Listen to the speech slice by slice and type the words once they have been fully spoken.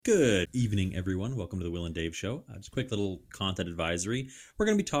Good evening, everyone. Welcome to the Will and Dave Show. Just a quick little content advisory. We're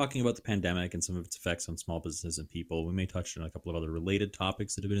going to be talking about the pandemic and some of its effects on small businesses and people. We may touch on a couple of other related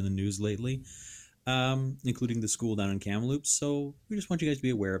topics that have been in the news lately, including the school down in Kamloops. So we just want you guys to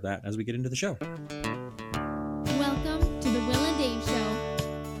be aware of that as we get into the show. Welcome to the Will and Dave Show.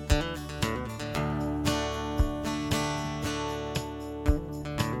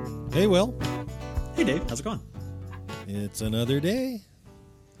 Hey, Will. Hey, Dave. How's it going? It's another day.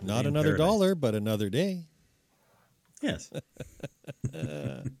 Not another paradise. dollar, but another day. Yes.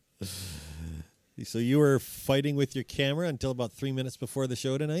 So you were fighting with your camera until about 3 minutes before the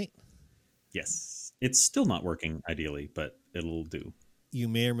show tonight? Yes. It's still not working, ideally, but it'll do. You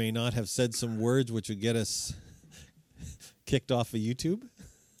may or may not have said some words which would get us kicked off of YouTube.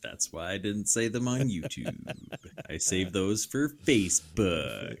 That's why I didn't say them on YouTube. I saved those for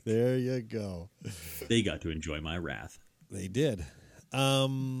Facebook. There you go. They got to enjoy my wrath. They did.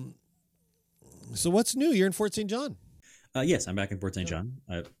 So what's new? You're in Fort St. John. Yes, I'm back in Fort St. John.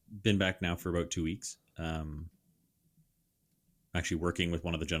 I've been back now for about 2 weeks. Actually working with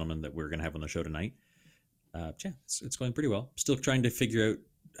one of the gentlemen that we're going to have on the show tonight. It's going pretty well. Still trying to figure out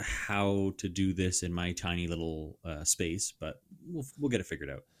how to do this in my tiny little space, but we'll get it figured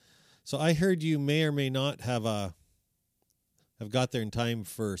out. So I heard you may or may not have got there in time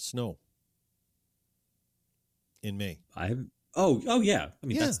for snow in May. Oh yeah. I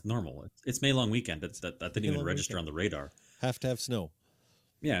mean, Yeah. that's normal. It's May long weekend. That didn't even register on the radar. Have to have snow.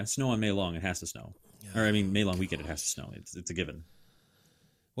 Yeah, snow on May long. It has to snow. Or I mean, May long weekend. It has to snow. It's a given.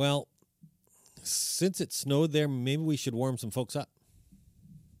 Well, since it snowed there, maybe we should warm some folks up.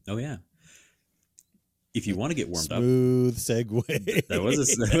 Oh yeah. If you want to get warmed up, Smooth segue. that was a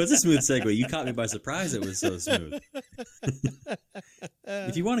smooth segue. You caught me by surprise. It was so smooth.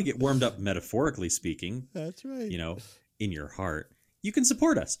 If you want to get warmed up, metaphorically speaking, That's right. in your heart, you can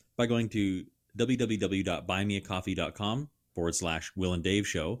support us by going to www.buymeacoffee.com/Will and Dave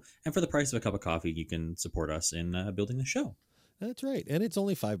Show. And for the price of a cup of coffee, you can support us in building the show. That's right. And it's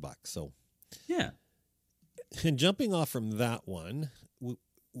only $5. So, Yeah. and jumping off from that one,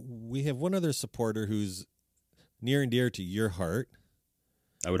 we have one other supporter who's near and dear to your heart.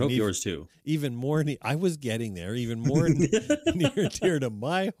 I would hope yours too. Even more, I was getting there, even more near and dear to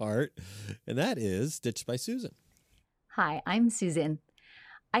my heart. And that is Stitched by Susan. Hi, I'm Susan.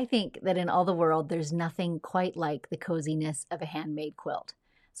 I think that in all the world, there's nothing quite like the coziness of a handmade quilt.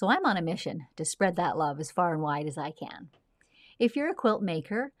 So I'm on a mission to spread that love as far and wide as I can. If you're a quilt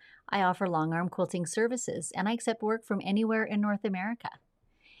maker, I offer long arm quilting services, and I accept work from anywhere in North America.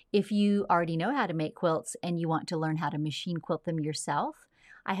 If you already know how to make quilts and you want to learn how to machine quilt them yourself,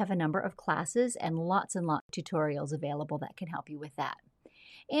 I have a number of classes and lots of tutorials available that can help you with that.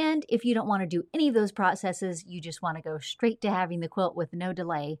 And if you don't want to do any of those processes, you just want to go straight to having the quilt with no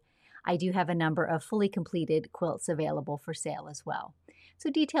delay, I do have a number of fully completed quilts available for sale as well. So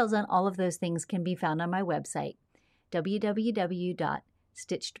details on all of those things can be found on my website,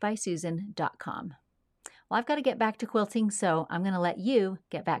 www.stitchedbysusan.com. Well, I've got to get back to quilting, so I'm going to let you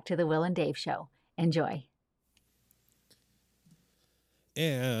get back to the Will and Dave Show. Enjoy.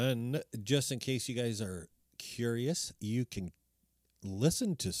 And just in case you guys are curious, you can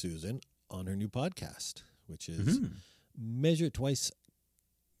listen to Susan on her new podcast, which is Measure Twice,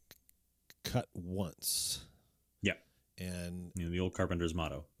 Cut Once. Yeah. And the old carpenter's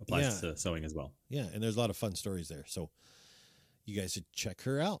motto applies to sewing as well. Yeah, and there's a lot of fun stories there. So you guys should check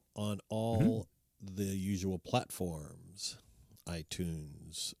her out on all the usual platforms,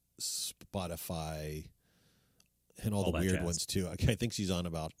 iTunes, Spotify, and all the weird jazz. ones too. I think she's on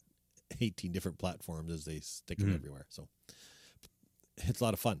about 18 different platforms as they stick them everywhere. So it's a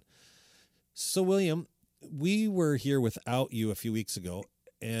lot of fun. So, William, we were here without you a few weeks ago,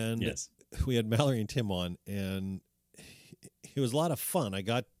 and we had Mallory and Tim on, and it was a lot of fun. I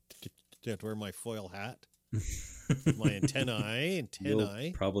got to wear my foil hat, my antennae.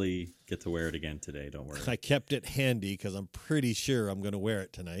 You'll probably get to wear it again today. Don't worry. I kept it handy because I'm pretty sure I'm going to wear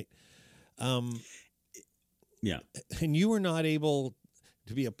it tonight. Yeah. And you were not able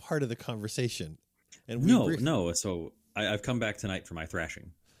to be a part of the conversation. And No. So I've come back tonight for my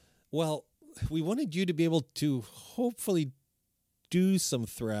thrashing. Well, we wanted you to be able to hopefully do some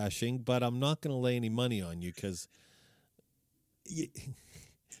thrashing, but I'm not going to lay any money on you because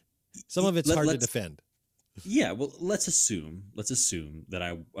some of it's hard to defend. Yeah, well, let's assume that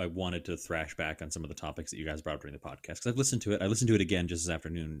I wanted to thrash back on some of the topics that you guys brought up during the podcast, because I've listened to it. I listened to it again just this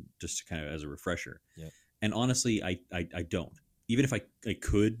afternoon, just to kind of as a refresher. Yeah. And honestly, I don't. Even if I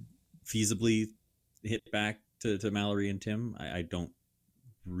could feasibly hit back to Mallory and Tim, I don't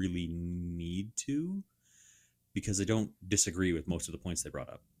really need to, because I don't disagree with most of the points they brought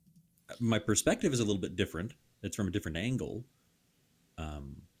up. my perspective is a little bit different. It's from a different angle.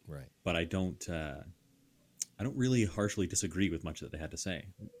 Right. But I don't really harshly disagree with much that they had to say,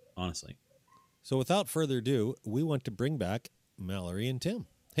 honestly. So without further ado, we want to bring back Mallory and Tim.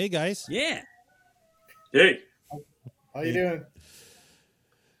 Hey, guys. Yeah. Hey. How you doing?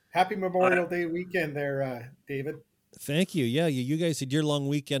 Happy Memorial Day weekend there, David. Thank you. Yeah, you guys had your long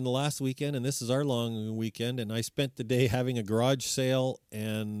weekend last weekend, and this is our long weekend, and I spent the day having a garage sale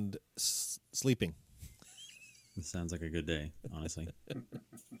and sleeping. This sounds like a good day, honestly.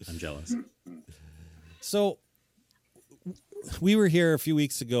 I'm jealous. So we were here a few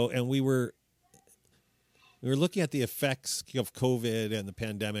weeks ago, and we were looking at the effects of COVID and the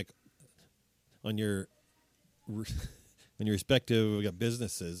pandemic on your respective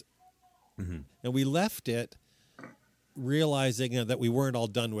businesses, and we left it realizing that we weren't all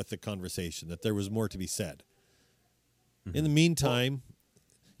done with the conversation, that there was more to be said. In the meantime,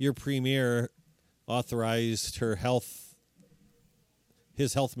 your premier authorized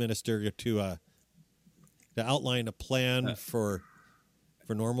his health minister to outline a plan for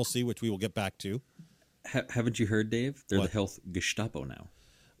normalcy, which we will get back to. Haven't you heard, Dave? They're What? the health Gestapo now.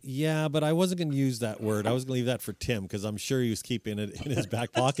 Yeah, but I wasn't going to use that word. I was going to leave that for Tim because I'm sure he was keeping it in his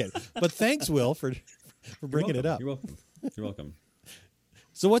back pocket. But thanks, Will, for bringing it up. You're welcome. You're welcome.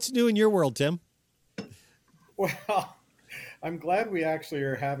 So what's new in your world, Tim? Well, I'm glad we actually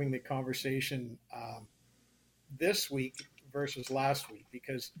are having the conversation this week versus last week,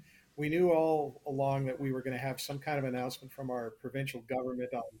 because we knew all along that we were going to have some kind of announcement from our provincial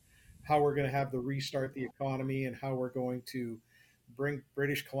government on how we're going to have to restart the economy and how we're going to bring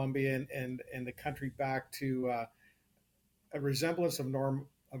British Columbia and the country back to a resemblance of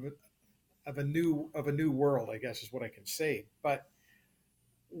a new world, I guess is what I can say. But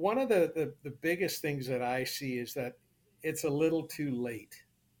one of the biggest things that I see is that it's a little too late.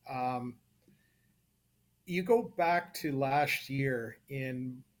 You go back to last year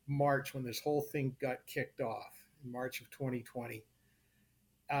in March when this whole thing got kicked off in March of 2020.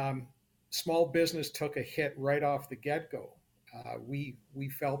 Small business took a hit right off the get-go. We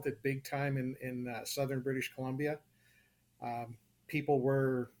felt it big time in southern British Columbia. People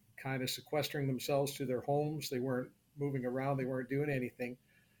were kind of sequestering themselves to their homes. They weren't moving around. They weren't doing anything.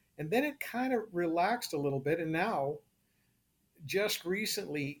 And then it kind of relaxed a little bit. And now, just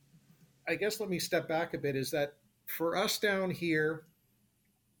recently, I guess let me step back a bit, is that for us down here,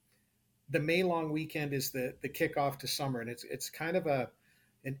 the May long weekend is the kickoff to summer. And it's kind of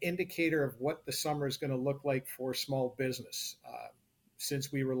an indicator of what the summer is going to look like for small business.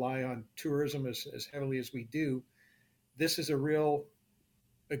 Since we rely on tourism as heavily as we do, this is a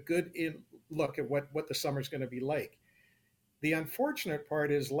good look at what the summer is going to be like. The unfortunate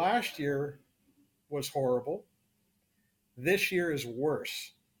part is last year was horrible. This year is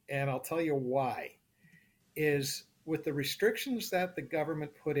worse. And I'll tell you why. Is with the restrictions that the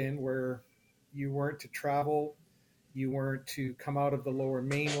government put in, where you weren't to travel, you weren't to come out of the lower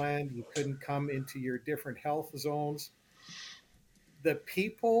mainland, you couldn't come into your different health zones, the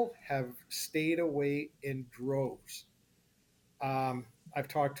people have stayed away in droves. I've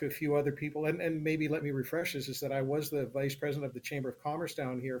talked to a few other people, and maybe let me refresh this, is that I was the vice president of the Chamber of Commerce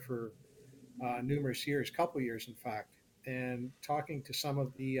down here for numerous years, couple years in fact, and talking to some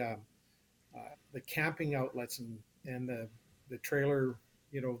of the camping outlets and the trailer,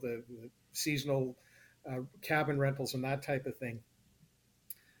 the seasonal cabin rentals and that type of thing.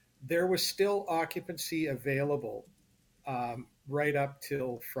 There was still occupancy available right up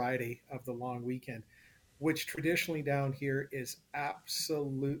till Friday of the long weekend, which traditionally down here is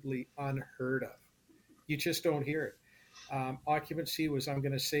absolutely unheard of. You just don't hear it. Occupancy was, I'm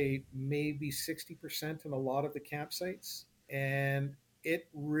going to say, maybe 60% in a lot of the campsites, and it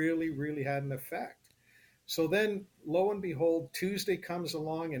really, really had an effect. So then, lo and behold, Tuesday comes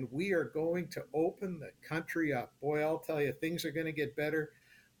along, and we are going to open the country up. Boy, I'll tell you, things are going to get better.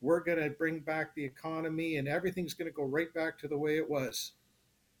 We're going to bring back the economy, and everything's going to go right back to the way it was.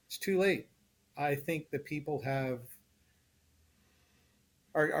 It's too late. I think the people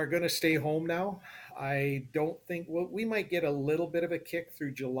are going to stay home now. I don't think we might get a little bit of a kick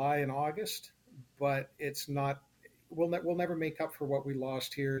through July and August, but it's not. We'll never make up for what we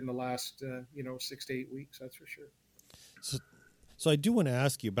lost here in the last 6 to 8 weeks. That's for sure. So I do want to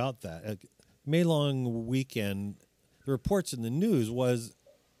ask you about that. May long weekend, the reports in the news was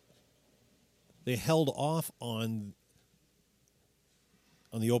they held off on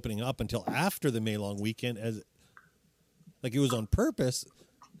the opening up until after the May long weekend, as like it was on purpose,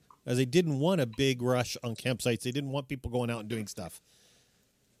 as they didn't want a big rush on campsites. They didn't want people going out and doing stuff.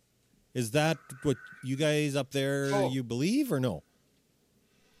 Is that what you guys up there you believe, or no?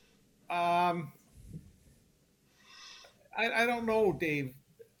 Um, I don't know, Dave.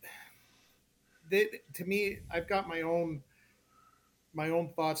 To me, I've got my own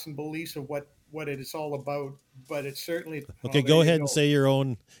thoughts and beliefs of what it is all about. But it's certainly Okay, there go you ahead and go. say your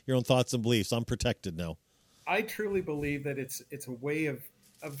own thoughts and beliefs. I'm protected now. I truly believe that it's a way of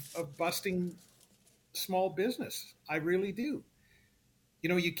busting small business. I really do.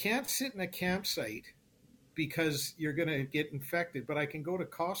 You can't sit in a campsite because you're going to get infected. But I can go to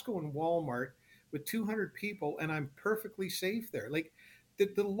Costco and Walmart with 200 people and I'm perfectly safe there. Like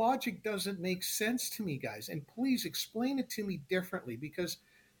the logic doesn't make sense to me, guys. And please explain it to me differently because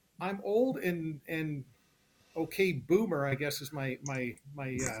I'm old and okay, boomer, I guess is my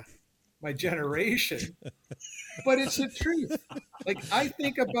generation. But it's the truth. Like I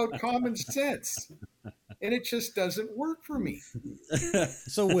think about common sense and it just doesn't work for me.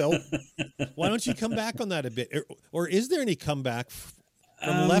 So, Will, why don't you come back on that a bit? Or is there any comeback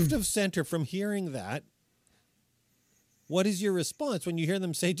from left of center from hearing that? What is your response when you hear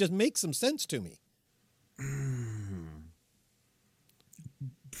them say, just make some sense to me?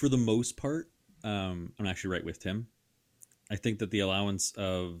 For the most part, I'm actually right with Tim. I think that the allowance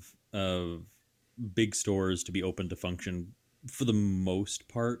of big stores to be open to function, for the most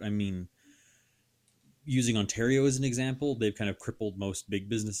part, I mean, using Ontario as an example, they've kind of crippled most big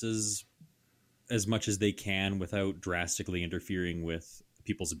businesses as much as they can without drastically interfering with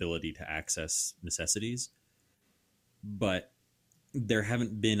people's ability to access necessities. But there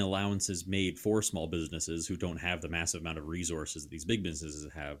haven't been allowances made for small businesses who don't have the massive amount of resources that these big businesses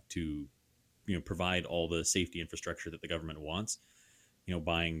have to, provide all the safety infrastructure that the government wants.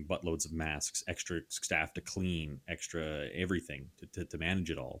 Buying buttloads of masks, extra staff to clean, extra everything to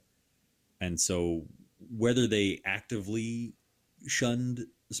manage it all. And so whether they actively shunned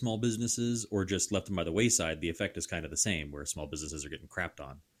small businesses or just left them by the wayside, the effect is kind of the same, where small businesses are getting crapped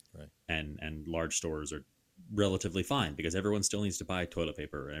on. Right. And large stores are relatively fine because everyone still needs to buy toilet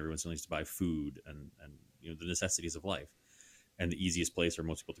paper and everyone still needs to buy food and the necessities of life. And the easiest place for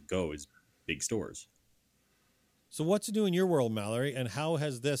most people to go is big stores. So what's new in your world, Mallory? And how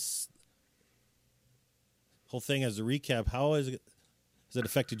has this whole thing, as a recap, has it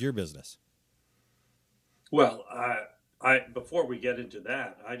affected your business? Well, I before we get into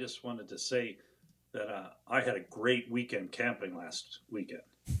that, I just wanted to say that I had a great weekend camping last weekend.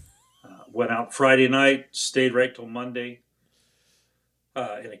 Went out Friday night, stayed right till Monday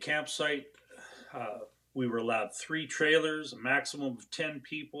in a campsite. We were allowed 3 trailers, a maximum of 10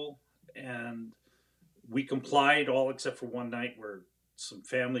 people, and we complied all except for one night where some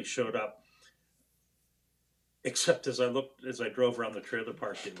family showed up. Except as I drove around the trailer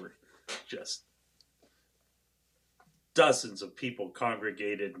park, they were just dozens of people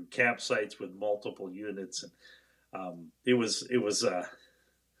congregated in campsites with multiple units, and it was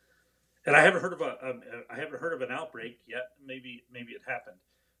and I haven't heard of an outbreak yet. Maybe it happened,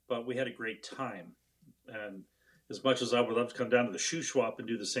 but we had a great time. And as much as I would love to come down to the shoe swap and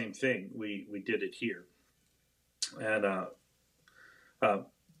do the same thing, we did it here, and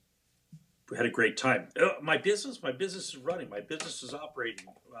we had a great time. My business is running. My business is operating.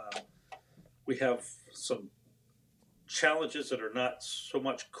 We have some challenges that are not so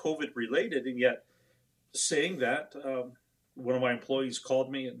much COVID related, and yet saying that, one of my employees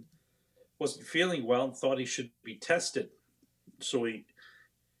called me and wasn't feeling well and thought he should be tested. So he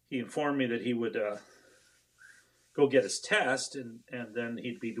informed me that he would go get his test and then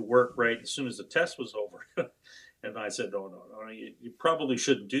he'd be to work right as soon as the test was over. And I said, no, you probably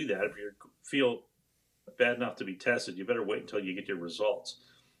shouldn't do that. If you feel bad enough to be tested, you better wait until you get your results,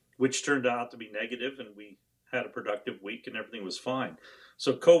 which turned out to be negative, and we had a productive week and everything was fine.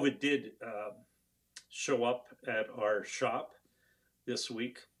 So COVID did show up at our shop this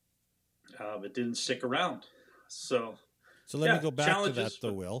week. It didn't stick around. So let me go back to that,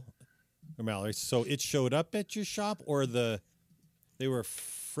 though, Will or Mallory. So it showed up at your shop, or they were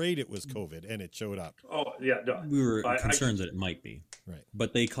afraid it was COVID and it showed up? Oh, yeah. No. We were concerned that it might be. Right.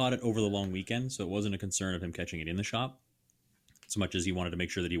 But they caught it over the long weekend, so it wasn't a concern of him catching it in the shop so much as he wanted to make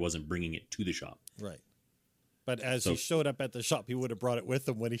sure that he wasn't bringing it to the shop. Right. But as he showed up at the shop, he would have brought it with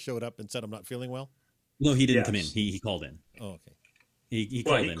him when he showed up and said, I'm not feeling well? No, he didn't come in. He called in. Oh, okay. He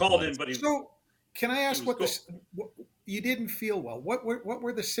called in, but he... So, can I ask what you didn't feel well? What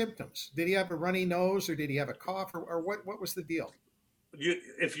were the symptoms? Did he have a runny nose, or did he have a cough, or what was the deal?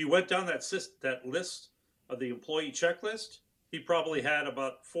 If you went down that list of the employee checklist, he probably had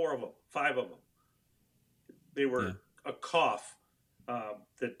about 5 of them. They were a cough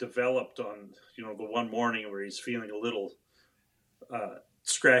that developed on the one morning where he's feeling a little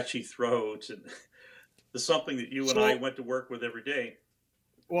scratchy throat, and there's something that you and I went to work with every day.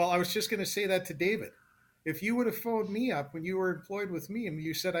 Well, I was just going to say that to David. If you would have phoned me up when you were employed with me and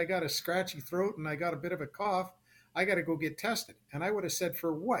you said, I got a scratchy throat and I got a bit of a cough, I got to go get tested. And I would have said,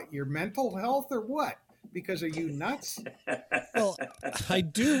 for what? Your mental health or what? Because are you nuts? Well, I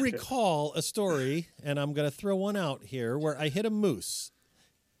do recall a story, and I'm going to throw one out here, where I hit a moose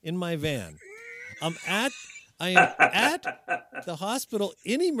in my van. I am at the hospital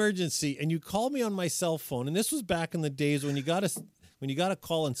in emergency, and you called me on my cell phone. And this was back in the days when you got a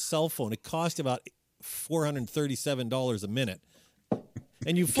call on cell phone. It cost about $437 a minute.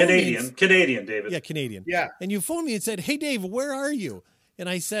 And you phoned Canadian, David. Yeah, Canadian. Yeah. And you phoned me and said, "Hey, Dave, where are you?" And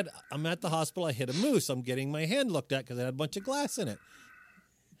I said, "I'm at the hospital. I hit a moose. I'm getting my hand looked at because it had a bunch of glass in it."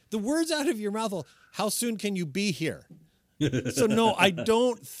 The words out of your mouth are, "How soon can you be here?" So no, I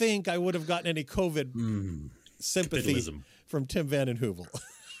don't think I would have gotten any COVID sympathy Capitalism. from Tim Van den Heuvel.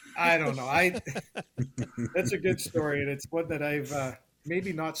 I don't know. That's a good story, and it's one that I've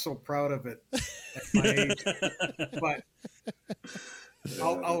maybe not so proud of it at my age, but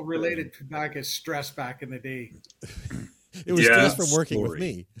I'll relate it to back as stress back in the day. It was just from working with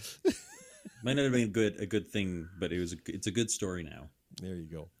me. Might not have been a good thing, but it's a good story now. There you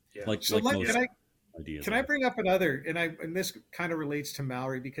go. Yeah. Like most ideas. Can I bring up another? And this kind of relates to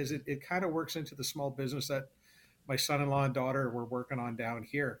Mallory because it kind of works into the small business that my son-in-law and daughter were working on down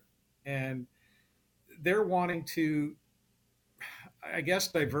here, and they're wanting to, I guess,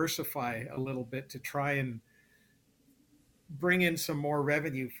 diversify a little bit to try and bring in some more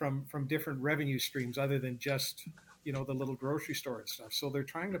revenue from different revenue streams other than just the little grocery store and stuff. So they're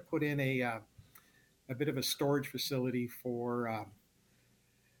trying to put in a bit of a storage facility for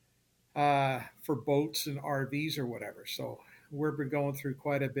boats and RVs or whatever. So we've been going through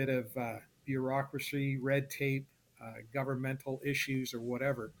quite a bit of bureaucracy, red tape, governmental issues or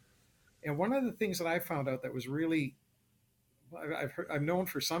whatever. And one of the things that I found out that was really, I've known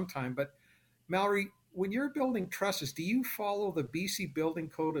for some time, but Mallory, when you're building trusses, do you follow the BC Building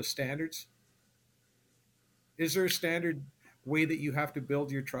Code of Standards? Is there a standard way that you have to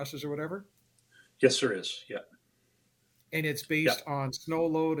build your trusses or whatever? Yes, there is. Yeah. And it's based on snow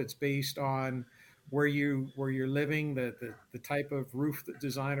load. It's based on where you're living, the type of roof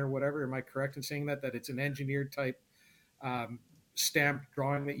design or whatever. Am I correct in saying that it's an engineered type stamped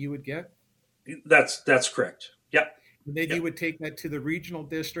drawing that you would get? That's correct. Yeah. And then you would take that to the regional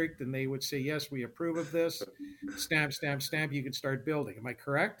district and they would say, yes, we approve of this. Stamp, stamp, stamp. You can start building. Am I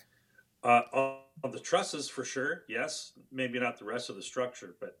correct? On the trusses, for sure, yes. Maybe not the rest of the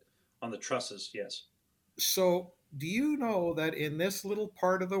structure, but on the trusses, yes. So do you know that in this little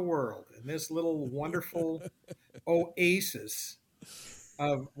part of the world, in this little wonderful oasis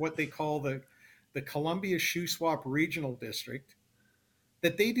of what they call the Columbia Shoe Swap Regional District,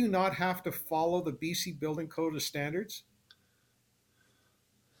 that they do not have to follow the BC Building Code of Standards?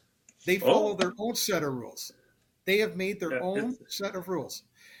 They follow their own set of rules. They have made their own set of rules.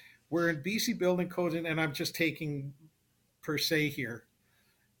 Where in BC Building Code, and I'm just taking per se here,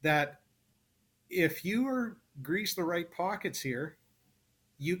 that if you grease the right pockets here,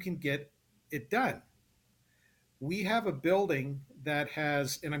 you can get it done. We have a building that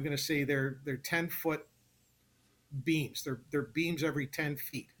has, and I'm going to say they're 10-foot beams. They're beams every 10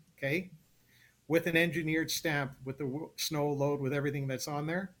 feet, okay? With an engineered stamp, with the snow load, with everything that's on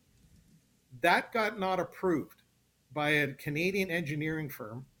there. That got not approved by a Canadian engineering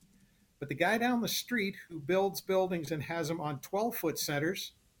firm. But the guy down the street who builds buildings and has them on 12-foot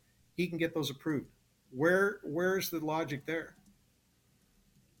centers, he can get those approved. Where's the logic there?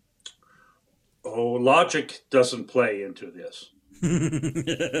 Oh, logic doesn't play into this.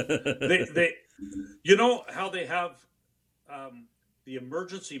 they you know how they have the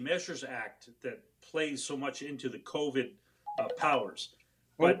Emergency Measures Act that plays so much into the COVID powers.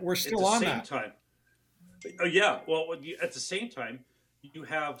 But we're still on that. Time, yeah. Well, at the same time, you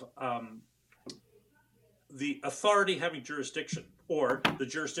have the authority having jurisdiction, or the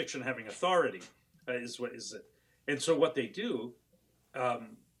jurisdiction having authority, is it? And so what they do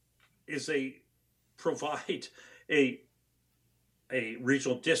is they provide a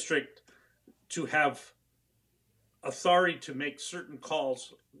regional district to have authority to make certain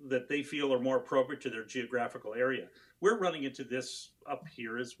calls that they feel are more appropriate to their geographical area. We're running into this up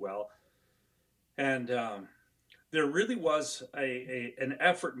here as well, and there really was an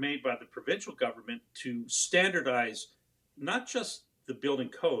effort made by the provincial government to standardize not just the building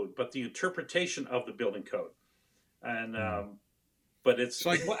code, but the interpretation of the building code. And but it's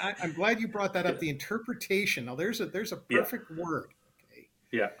so I'm glad you brought that up. The interpretation. Now there's a perfect word. Okay.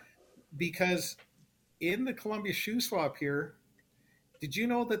 Yeah. Because in the Columbia Shoe Swap here, did you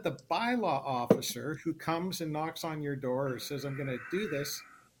know that the bylaw officer who comes and knocks on your door or says, I'm going to do this,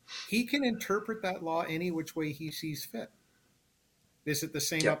 He can interpret that law any which way he sees fit. Is it the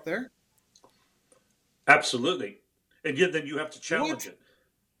same Yeah, up there? absolutely. And yet, then you have to challenge What? it.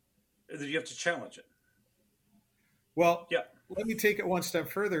 And then you have to challenge it. Well, Yeah, let me take it one step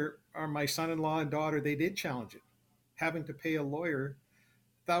further. My son-in-law and daughter, they did challenge it, having to pay a lawyer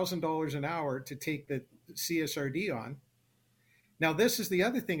 $1,000 an hour to take the CSRD on. Now, this is the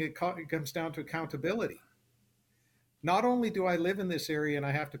other thing. It comes down to accountability. Not only do I live in this area and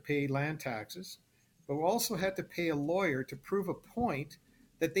I have to pay land taxes, but we also had to pay a lawyer to prove a point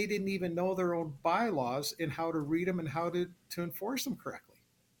that they didn't even know their own bylaws and how to read them and how to enforce them correctly.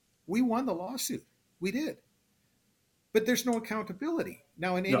 We won the lawsuit. We did. But there's no accountability.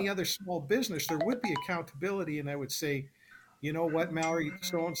 Now, in any no, other small business, there would be accountability. And I would say, you know what, Mallory,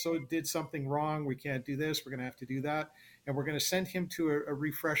 so and so did something wrong. We can't do this. We're going to have to do that. And we're going to send him to a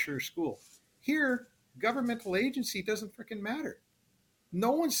refresher school. Here, governmental agency doesn't freaking matter.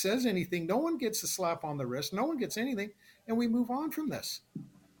 No one says anything. No one gets a slap on the wrist. No one gets anything. And we move on from this.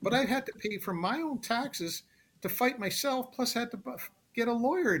 But I had to pay from my own taxes to fight myself, plus had to get a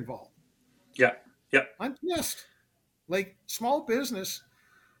lawyer involved. yeah, yeah, I'm pissed. Like small business,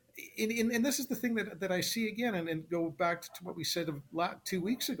 and this is the thing that I see again, and go back to what we said 2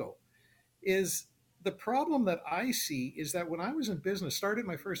 weeks ago, is the problem that I see is that when I was in business, started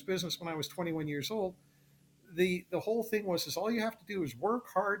my first business when I was 21 years old, the whole thing is all you have to do is work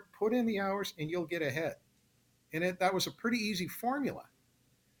hard, put in the hours, and you'll get ahead. And that was a pretty easy formula.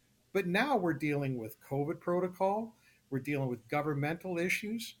 But now we're dealing with COVID protocol, we're dealing with governmental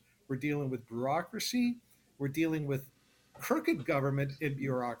issues, we're dealing with bureaucracy, we're dealing with crooked government and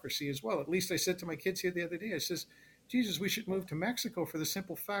bureaucracy as well. At least I said to my kids here the other day, I says, Jesus, we should move to Mexico for the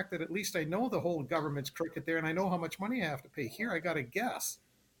simple fact that at least I know the whole government's crooked there and I know how much money I have to pay. Here I got to guess.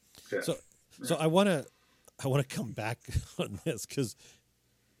 yeah. So I want to come back on this because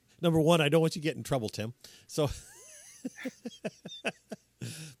number one, I don't want you to get in trouble, Tim. So,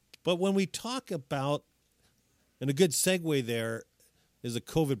 but when we talk about, and a good segue there is the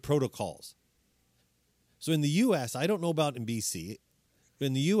COVID protocols. So in the U.S., I don't know about in B.C., but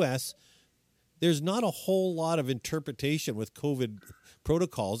in the U.S., there's not a whole lot of interpretation with COVID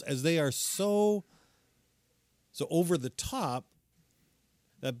protocols as they are so over the top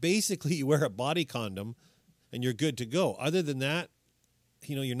that basically you wear a body condom and you're good to go. Other than that,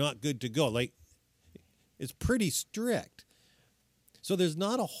 you're not good to go. Like, it's pretty strict. So there's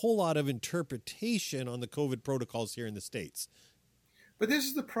not a whole lot of interpretation on the COVID protocols here in the States. But this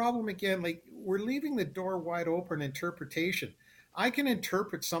is the problem again. Like, we're leaving the door wide open interpretation. I can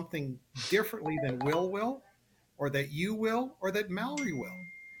interpret something differently than will, or that you will, or that Mallory will.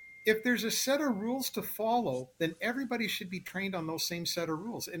 If there's a set of rules to follow, then everybody should be trained on those same set of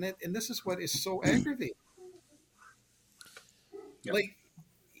rules. And this is what is so aggravating. Yep.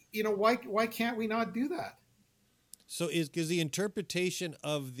 Like, why can't we not do that? So is the interpretation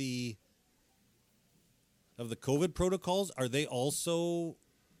of the COVID protocols, are they also,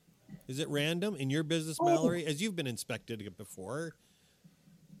 is it random in your business, Mallory? As you've been inspected before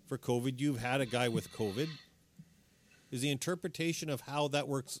for COVID, you've had a guy with COVID. Is the interpretation of how that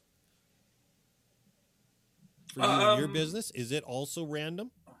works for you in your business, is it also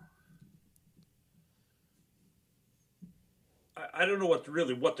random? I don't know what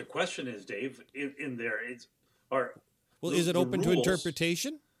the question is, Dave. In there, Is it open to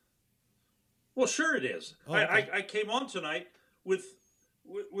interpretation? Well, sure it is. Oh, okay. I came on tonight with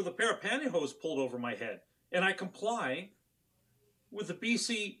a pair of pantyhose pulled over my head, and I comply with the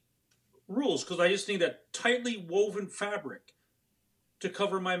BC rules because I just need a tightly woven fabric to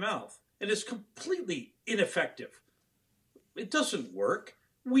cover my mouth, and it's completely ineffective. It doesn't work.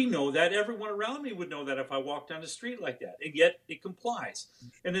 We know that. Everyone around me would know that if I walked down the street like that, and yet it complies.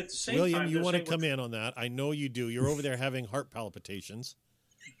 And at the same William, time, you want to come in on that? I know you do. You're over there having heart palpitations.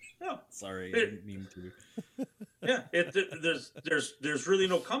 No, sorry, I didn't mean to. Yeah, there's really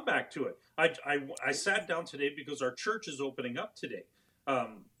no comeback to it. I sat down today because our church is opening up today,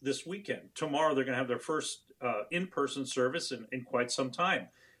 this weekend. Tomorrow they're going to have their first in-person service in quite some time,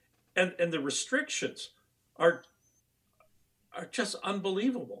 and the restrictions are just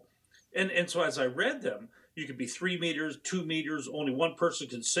unbelievable. And so as I read them, you could be 3 meters, 2 meters, only one person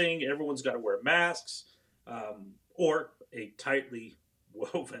can sing. Everyone's got to wear masks, or a tightly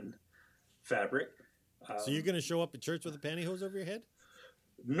woven fabric. So you're going to show up at church with a pantyhose over your head?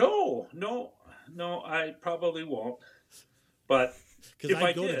 No, I probably won't. But because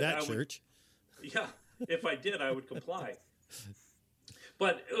I go to that church. Yeah, if I did, I would comply.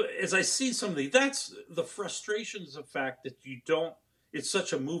 But as I see somebody, that's the frustrations of the fact that you don't. It's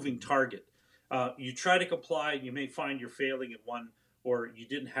such a moving target. You try to comply, and you may find you're failing in or you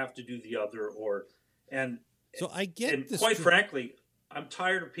didn't have to do the other, and So I get and this. quite frankly, I'm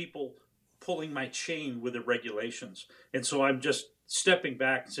tired of people pulling my chain with the regulations. And so I'm just stepping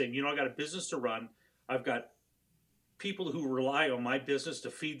back and saying, I got a business to run. I've got people who rely on my business to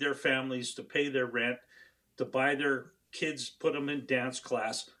feed their families, to pay their rent, to buy their kids, put them in dance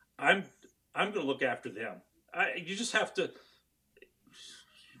class. I'm going to look after them. You just have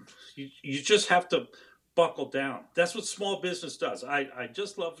to buckle down. That's what small business does. I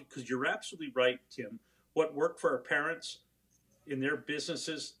just love it, because you're absolutely right, Tim. What worked for our parents in their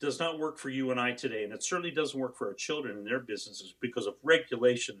businesses does not work for you and I today. And it certainly doesn't work for our children in their businesses because of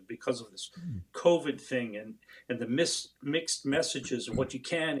regulation, because of this COVID thing and the mixed messages and what you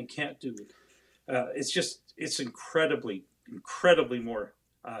can and can't do. It's incredibly more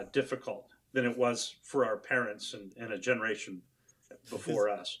difficult than it was for our parents and a generation before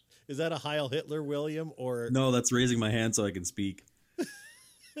us. Is that a Heil Hitler, William? Or No, that's raising my hand so I can speak.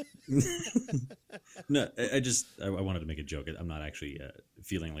 No, I wanted to make a joke. I'm not actually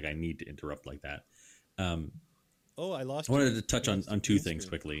feeling like I need to interrupt like that. I lost. I wanted to touch on two things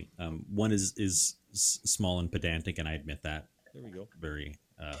quickly. One is small and pedantic, and I admit that. There we go. Very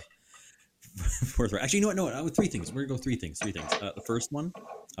forthright. Actually, you know what? No, three things. We're gonna go three things. The first one,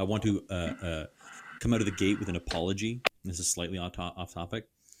 I want to come out of the gate with an apology. This is slightly off topic.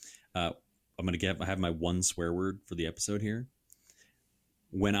 I have my one swear word for the episode here.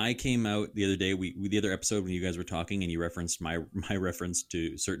 When I came out the other day, the other episode when you guys were talking and you referenced my reference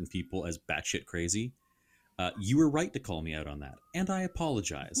to certain people as batshit crazy, you were right to call me out on that, and I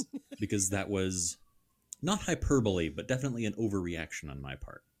apologize because that was not hyperbole, but definitely an overreaction on my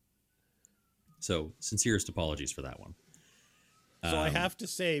part. So, sincerest apologies for that one. So I have to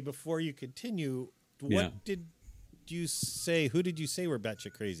say, before you continue, what did you say? Who did you say were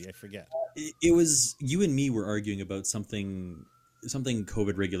batshit crazy? I forget. It was you and me were arguing about something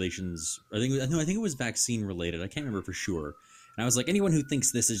COVID regulations. I think it was vaccine related. I can't remember for sure. And I was like, anyone who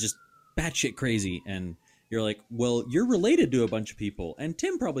thinks this is just batshit crazy, and you're like, well, you're related to a bunch of people, and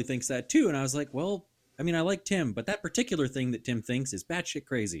Tim probably thinks that too. And I was like, well, I mean, I like Tim, but that particular thing that Tim thinks is batshit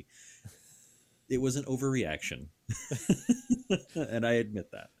crazy. It was an overreaction, and I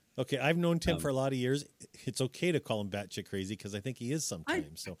admit that. Okay, I've known Tim for a lot of years. It's okay to call him batshit crazy because I think he is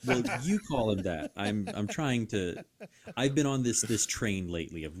sometimes. Well, you call him that. I'm trying to. I've been on this train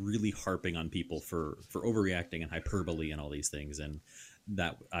lately of really harping on people for overreacting and hyperbole and all these things, and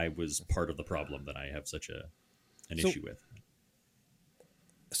that I was part of the problem that I have such an issue with.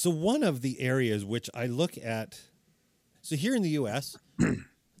 So one of the areas which I look at, so here in the U.S.,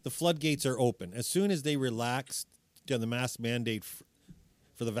 the floodgates are open. As soon as they relaxed the mask mandate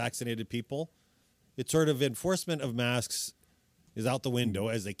for the vaccinated people, it's sort of enforcement of masks is out the window,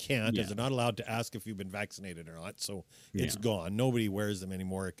 as they can't, as they're not allowed to ask if you've been vaccinated or not. So it's gone. Nobody wears them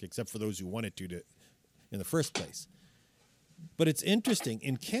anymore except for those who wanted to in the first place. But it's interesting.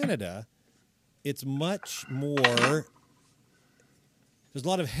 In Canada, it's much more... There's a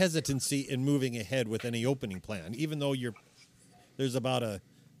lot of hesitancy in moving ahead with any opening plan, even though there's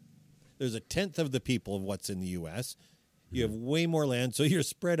a tenth of the people of what's in the U.S. You have way more land, so you're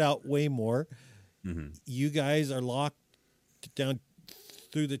spread out way more. Mm-hmm. You guys are locked down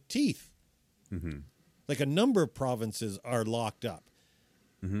through the teeth. Mm-hmm. Like a number of provinces are locked up.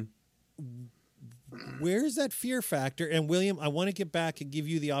 Mm-hmm. Where's that fear factor? And William, I want to get back and give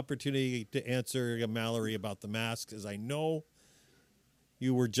you the opportunity to answer Mallory about the masks, as I know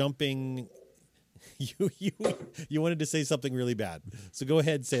you were jumping. You wanted to say something really bad, so go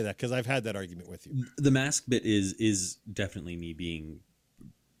ahead and say that, because I've had that argument with you. The mask bit is definitely me being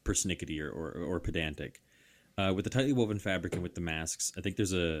persnickety or pedantic. With the tightly woven fabric and with the masks, I think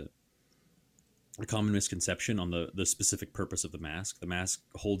there's a common misconception on the specific purpose of the mask. The mask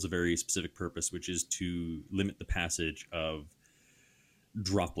holds a very specific purpose, which is to limit the passage of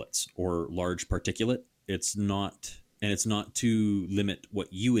droplets or large particulate. It's not to limit what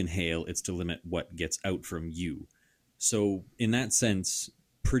you inhale, it's to limit what gets out from you. So in that sense,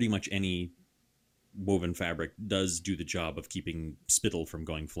 pretty much any woven fabric does do the job of keeping spittle from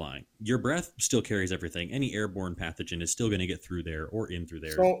going flying. Your breath still carries everything. Any airborne pathogen is still going to get through there or in through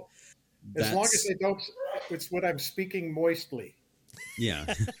there. So as long as they don't, it's what I'm speaking moistly.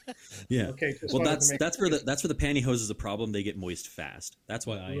 Yeah. Yeah. Okay. Well, that's where the pantyhose is a problem. They get moist fast. That's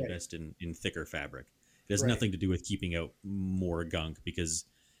why I invest in thicker fabric. It has nothing to do with keeping out more gunk, because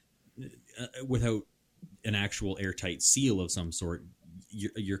without an actual airtight seal of some sort,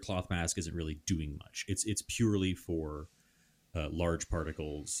 your cloth mask isn't really doing much. It's purely for large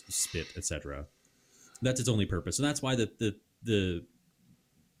particles, spit, etc. That's its only purpose, and that's why the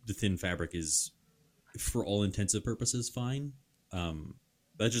thin fabric is, for all intensive purposes, fine.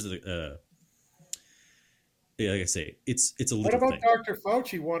 That's just like I say, it's a What little about thing. Dr.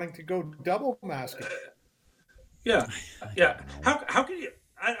 Fauci wanting to go double masking? Yeah, I yeah. don't know. How can you?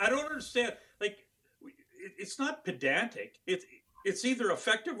 I don't understand. Like, it's not pedantic. It's either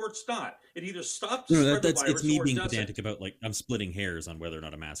effective or it's not. It either stops the No, spread of the that's it's virus me or it being doesn't. pedantic about like I'm splitting hairs on whether or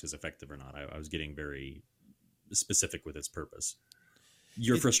not a mask is effective or not. I was getting very specific with its purpose.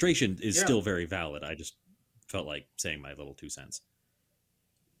 Your frustration is Yeah. still very valid. I just felt like saying my little 2 cents.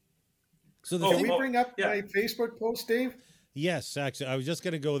 So the Oh, Can thing, we well, bring up yeah. my Facebook post, Dave? yes, actually, I was just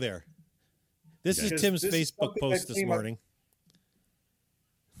going to go there. This Okay. is Because Tim's this is Facebook something post that this came up- morning.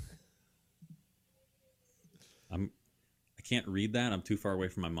 I can't read that. I'm too far away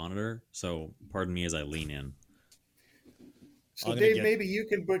from my monitor, so pardon me as I lean in. So, I'm gonna Dave, get- maybe you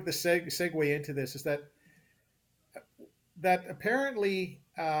can book the segue into this. Is that apparently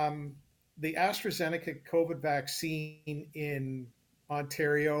the AstraZeneca COVID vaccine in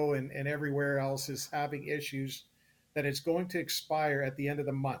Ontario and everywhere else is having issues, that it's going to expire at the end of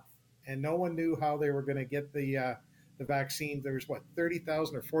the month, and no one knew how they were going to get the vaccine. There's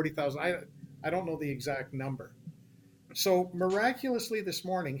 30,000 or 40,000. I don't know the exact number. So miraculously this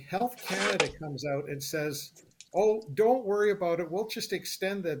morning, Health Canada comes out and says, "Oh, don't worry about it. We'll just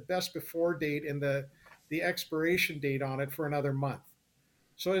extend the best before date and the expiration date on it for another month."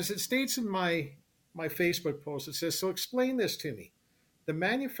 So as it states in my Facebook post, it says, "So explain this to me. The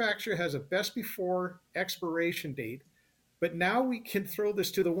manufacturer has a best before expiration date, but now we can throw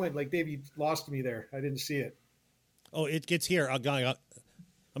this to the wind." Like, Dave, you lost me there. I didn't see it. Oh, it gets here.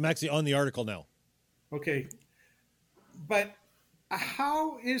 I'm actually on the article now. Okay. But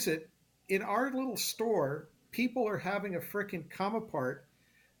how is it in our little store, people are having a freaking come apart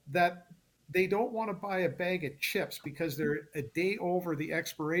that they don't want to buy a bag of chips because they're a day over the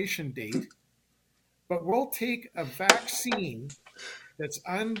expiration date, but we'll take a vaccine that's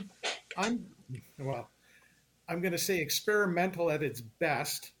well, I'm going to say experimental at its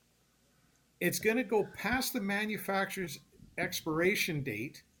best. It's going to go past the manufacturer's expiration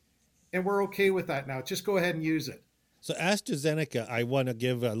date, and we're okay with that now. Just go ahead and use it. So AstraZeneca, I want to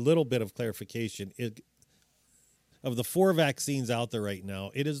give a little bit of clarification. Of the 4 vaccines out there right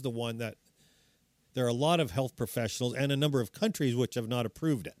now, it is the one that there are a lot of health professionals and a number of countries which have not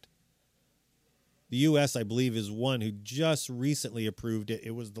approved it. The U.S., I believe, is one who just recently approved it.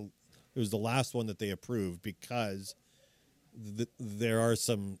 It was the last one that they approved because there are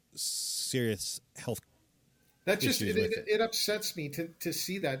some serious health. That just issues with it upsets me to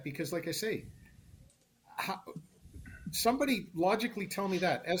see that, because, like I say, somebody logically tell me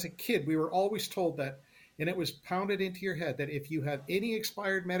that. As a kid, we were always told that, and it was pounded into your head that if you have any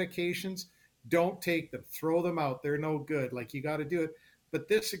expired medications, don't take them, throw them out. They're no good. Like, you got to do it. But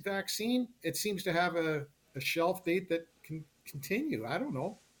this vaccine, it seems to have a shelf date that can continue. I don't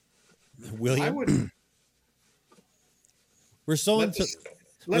know. William, I wouldn't. we're throwing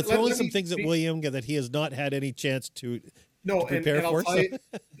let some me things at be- William that he has not had any chance to No, prepare and I'll for. tell you,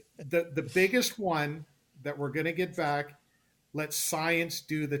 the biggest one that we're going to get back, let science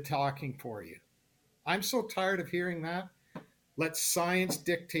do the talking for you. I'm so tired of hearing that. Let science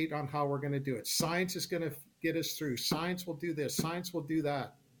dictate on how we're going to do it. Science is going to get us through. Science will do this. Science will do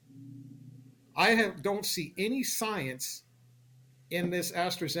that. Don't see any science in this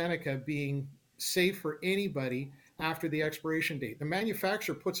AstraZeneca being safe for anybody after the expiration date. The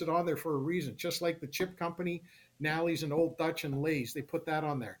manufacturer puts it on there for a reason, just like the chip company, Nally's and Old Dutch and Lay's, they put that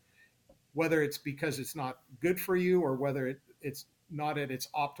on there. Whether it's because it's not good for you or whether it's not at its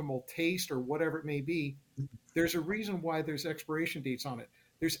optimal taste or whatever it may be, there's a reason why there's expiration dates on it.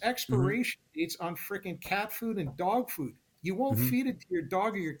 There's expiration dates on freaking cat food and dog food. You won't feed it to your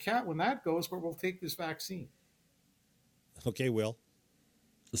dog or your cat when that goes, but we'll take this vaccine. Okay, Will.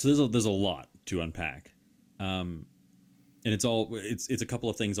 So there's a lot to unpack, and it's a couple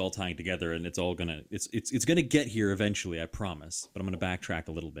of things all tying together, and it's gonna get here eventually, I promise. But I'm gonna backtrack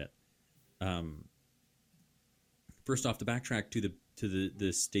a little bit. First off, to backtrack to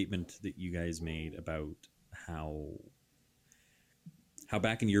the statement that you guys made about how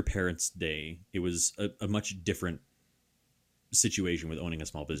back in your parents' day it was a much different situation with owning a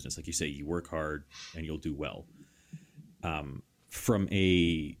small business. Like you say, you work hard and you'll do well. From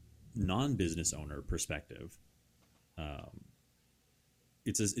a non-business owner perspective,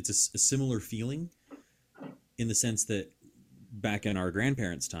 it's a similar feeling in the sense that back in our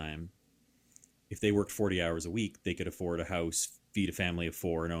grandparents' time, if they worked 40 hours a week, they could afford a house, feed a family of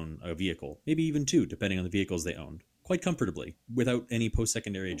 4, and own a vehicle, maybe even 2, depending on the vehicles they owned, quite comfortably without any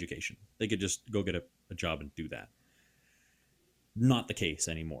post-secondary education. They could just go get a job and do that. not the case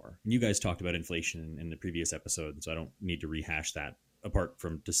anymore. And you guys talked about inflation in the previous episode, so I don't need to rehash that, apart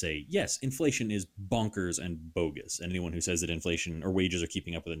from to say, yes, inflation is bonkers and bogus. And anyone who says that inflation or wages are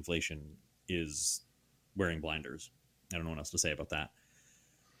keeping up with inflation is wearing blinders. I don't know what else to say about that.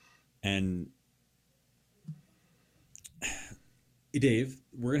 And Dave,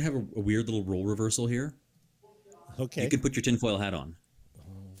 we're going to have a weird little role reversal here. Okay. You can put your tinfoil hat on.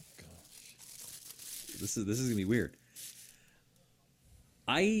 Oh, gosh. This is going to be weird.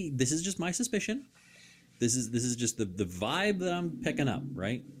 This is just my suspicion. This is just the vibe that I'm picking up,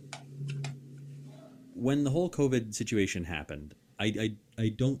 right? When the whole COVID situation happened, I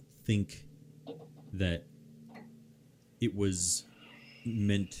don't think that it was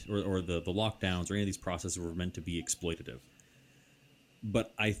meant, or the lockdowns or any of these processes were meant to be exploitative.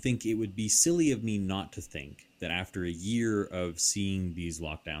 But I think it would be silly of me not to think that after a year of seeing these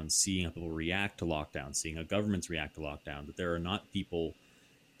lockdowns, seeing how people react to lockdowns, seeing how governments react to lockdown, that there are not people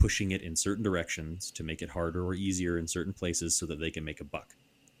pushing it in certain directions to make it harder or easier in certain places so that they can make a buck.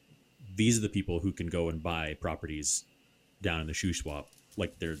 These are the people who can go and buy properties down in the shoe swap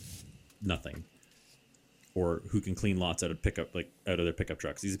like they're nothing, or who can clean lots out of their pickup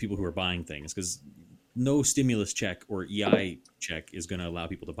trucks. These are people who are buying things, because no stimulus check or EI check is going to allow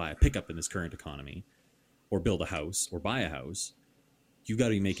people to buy a pickup in this current economy, or build a house, or buy a house. You've got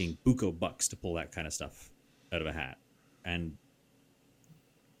to be making buco bucks to pull that kind of stuff out of a hat. And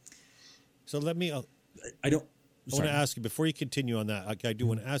So let me. I don't. I want to ask you before you continue on that. I do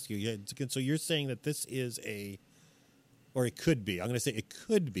want to ask you. Yeah, so you're saying that this is or it could be. I'm going to say it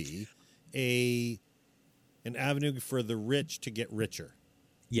could be an avenue for the rich to get richer.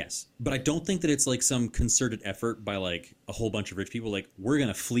 Yes, but I don't think that it's like some concerted effort by like a whole bunch of rich people. Like, we're going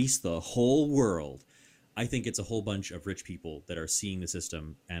to fleece the whole world. I think it's a whole bunch of rich people that are seeing the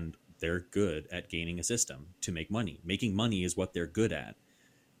system, and they're good at gaining a system to make money. Making money is what they're good at.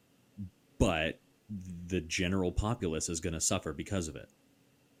 But the general populace is going to suffer because of it.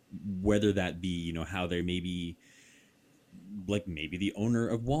 Whether that be, how they maybe the owner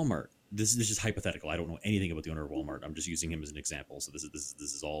of Walmart. This is just hypothetical. I don't know anything about the owner of Walmart. I'm just using him as an example. So this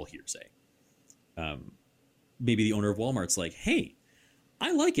is all hearsay. Maybe the owner of Walmart's like, hey,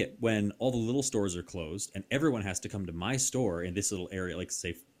 I like it when all the little stores are closed and everyone has to come to my store in this little area, like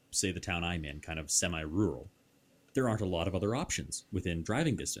say the town I'm in, kind of semi-rural. There aren't a lot of other options within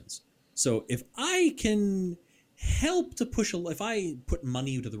driving distance. So if I can help to if I put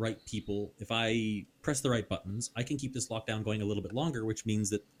money to the right people, if I press the right buttons, I can keep this lockdown going a little bit longer, which means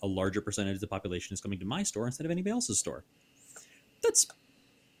that a larger percentage of the population is coming to my store instead of anybody else's store.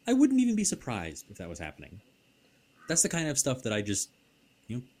 I wouldn't even be surprised if that was happening. That's the kind of stuff that I just,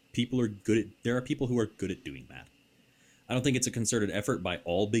 there are people who are good at doing that. I don't think it's a concerted effort by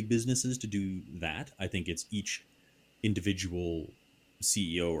all big businesses to do that. I think it's each individual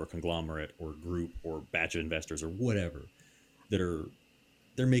CEO or conglomerate or group or batch of investors or whatever they're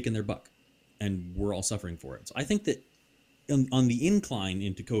making their buck, and we're all suffering for it. So I think that on the incline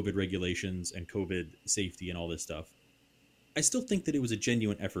into COVID regulations and COVID safety and all this stuff, I still think that it was a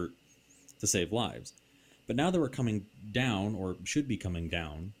genuine effort to save lives. But now that we're coming down, or should be coming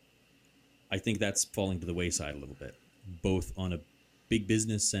down, I think that's falling to the wayside a little bit, both on a big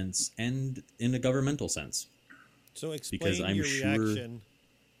business sense and in a governmental sense. So explain your reaction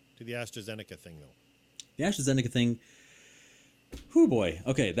to the AstraZeneca thing, though. The AstraZeneca thing, oh boy.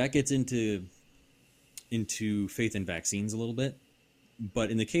 Okay, that gets into faith in vaccines a little bit.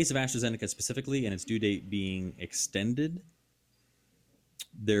 But in the case of AstraZeneca specifically, and its due date being extended,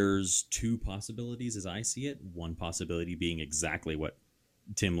 there's two possibilities as I see it. One possibility being exactly what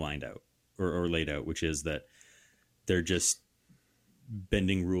Tim lined out or laid out, which is that they're just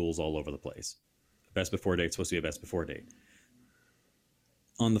bending rules all over the place. Best before date is supposed to be a best before date.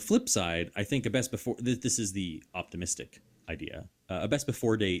 On the flip side, I think a best before, this is the optimistic idea. A best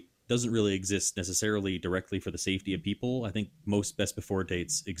before date doesn't really exist necessarily directly for the safety of people. I think most best before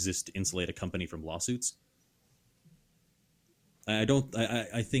dates exist to insulate a company from lawsuits. I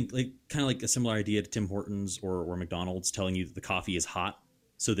think kind of like a similar idea to Tim Hortons or McDonald's telling you that the coffee is hot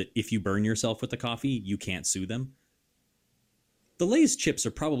so that if you burn yourself with the coffee, you can't sue them. The Lay's chips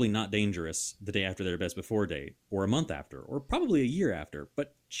are probably not dangerous the day after their best before date, or a month after, or probably a year after.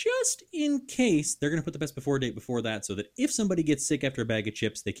 But just in case, they're going to put the best before date before that so that if somebody gets sick after a bag of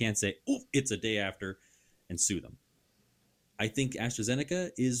chips, they can't say, oh, it's a day after, and sue them. I think AstraZeneca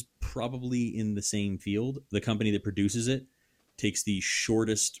is probably in the same field. The company that produces it takes the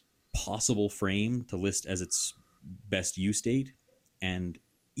shortest possible frame to list as its best use date, and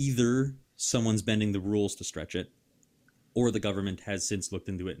either someone's bending the rules to stretch it, or the government has since looked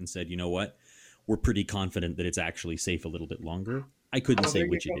into it and said, you know what, we're pretty confident that it's actually safe a little bit longer. I couldn't say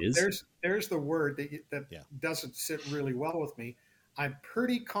which it is. There's the word that Yeah. doesn't sit really well with me. I'm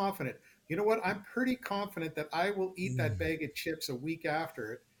pretty confident. You know what? I'm pretty confident that I will eat that bag of chips a week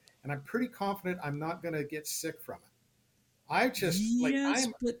after it, and I'm pretty confident I'm not going to get sick from it. I just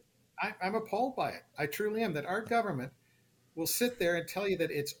I'm appalled by it. I truly am. That our government will sit there and tell you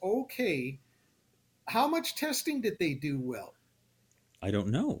that it's okay. How much testing did they do, Will? I don't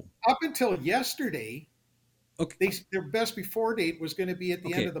know. Up until yesterday, Okay. their best before date was going to be at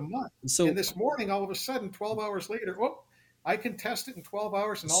the end of the month. So, and this morning, all of a sudden, 12 hours later, I can test it in 12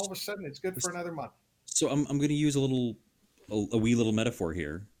 hours, and all of a sudden, it's good for another month. So I'm going to use a wee little metaphor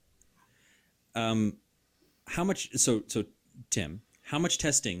here. How much? So Tim, how much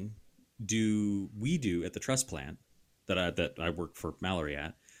testing do we do at the truss plant that I work for Mallory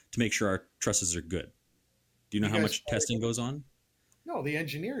at to make sure our trusses are good? Do you know how much testing goes on? No, the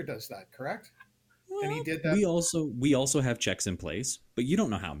engineer does that, correct? Well, and he did that. We also have checks in place, but you don't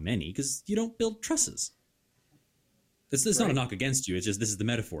know how many because you don't build trusses. It's not a knock against you. It's just this is the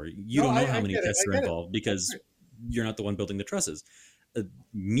metaphor. You don't know how many tests are involved because you're not the one building the trusses.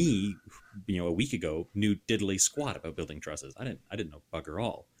 Me, a week ago, knew diddly squat about building trusses. I didn't know bugger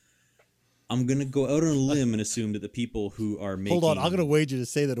all. I'm gonna go out on a limb and assume that the people who are making. Hold on, I'm gonna wager to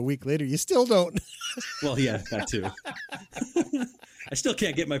say that a week later you still don't. Well, yeah, that too. I still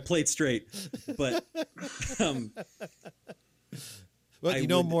can't get my plate straight, but well, you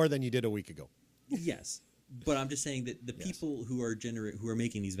know more than you did a week ago. Yes, but I'm just saying that the people who are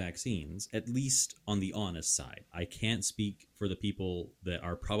making these vaccines, at least on the honest side, I can't speak for the people that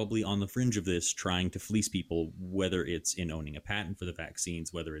are probably on the fringe of this, trying to fleece people, whether it's in owning a patent for the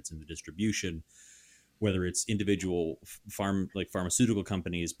vaccines, whether it's in the distribution, whether it's individual pharmaceutical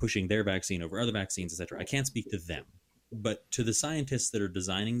companies pushing their vaccine over other vaccines, etc. I can't speak to them. But to the scientists that are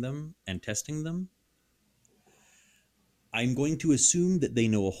designing them and testing them, I'm going to assume that they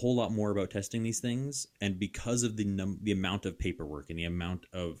know a whole lot more about testing these things. And because of the amount of paperwork and the amount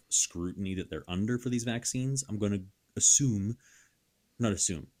of scrutiny that they're under for these vaccines, I'm going to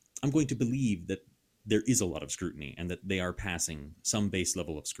I'm going to believe that there is a lot of scrutiny and that they are passing some base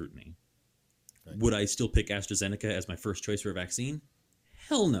level of scrutiny. Right. Would I still pick AstraZeneca as my first choice for a vaccine?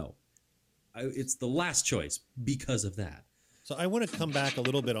 Hell no. It's the last choice because of that. So I want to come back a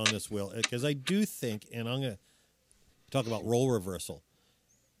little bit on this, Will, because I do think, and I'm going to talk about role reversal.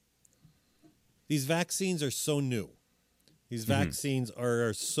 These vaccines are so new. These vaccines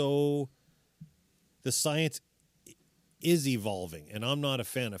are so... The science is evolving, and I'm not a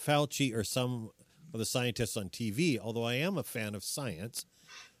fan of Fauci or some of the scientists on TV, although I am a fan of science.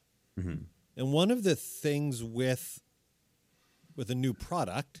 Mm-hmm. And one of the things with a new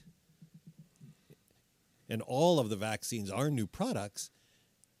product... and all of the vaccines are new products,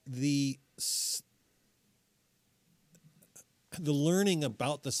 the learning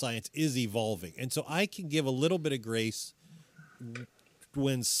about the science is evolving. And so I can give a little bit of grace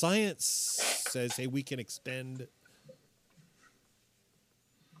when science says, hey, we can extend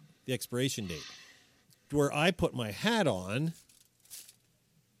the expiration date. Where I put my hat on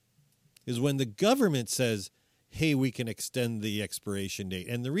is when the government says, hey, we can extend the expiration date.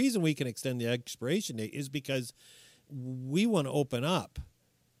 And the reason we can extend the expiration date is because we want to open up.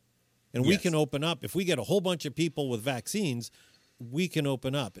 And we can open up. If we get a whole bunch of people with vaccines, we can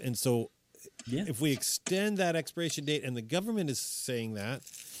open up. And so if we extend that expiration date, and the government is saying that,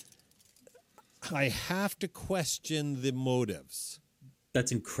 I have to question the motives.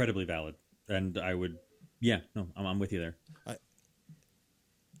 That's incredibly valid. And I would, I'm with you there.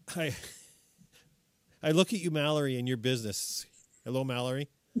 I look at you, Mallory, and your business. Hello, Mallory.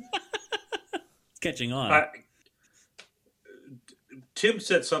 It's catching on. Tim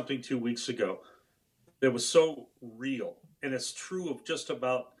said something 2 weeks ago that was so real, and it's true of just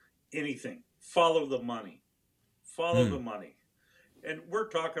about anything. Follow the money. Follow the money. And we're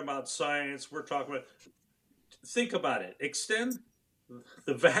talking about science. We're talking about... Think about it. Extend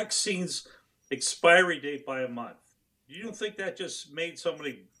the vaccine's expiry date by a month. You don't think that just made so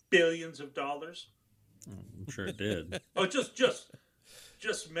many billions of dollars? I'm sure it did. Oh,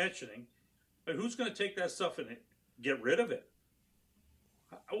 just mentioning. But who's going to take that stuff and get rid of it?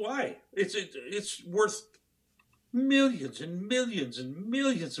 Why? It's worth millions and millions and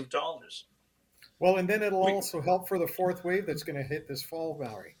millions of dollars. Well, and then it'll also help for the fourth wave that's going to hit this fall,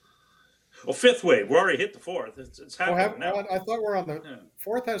 Mallory. Well, fifth wave. We already hit the fourth. It's happening now. I thought we're on the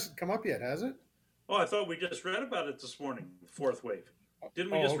fourth. Hasn't come up yet, has it? Oh, I thought we just read about it this morning. Fourth wave.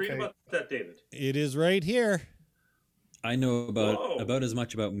 Didn't we just read about that, David? It is right here. I know about as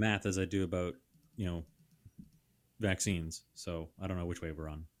much about math as I do about, vaccines. So I don't know which way we're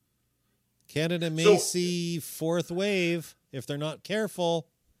on. Canada may see fourth wave if they're not careful.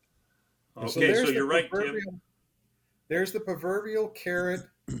 Okay, so you're right, Tim. There's the proverbial carrot,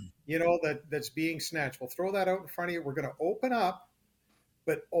 that's being snatched. We'll throw that out in front of you. We're going to open up,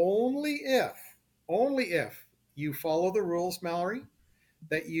 but only if you follow the rules, Mallory,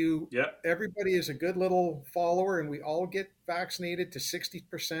 that everybody is a good little follower and we all get vaccinated to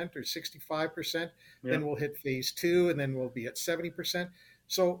 60% or 65%. Then we'll hit phase 2 and then we'll be at 70%.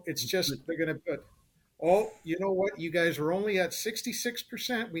 So it's just, they're going to put, you know what? You guys were only at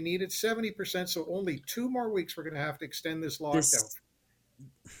 66%. We needed 70%. So only 2 more weeks. We're going to have to extend this lockdown.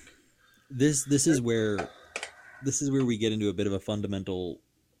 This is where we get into a bit of a fundamental,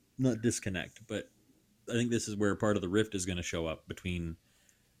 not disconnect, but I think this is where part of the rift is going to show up between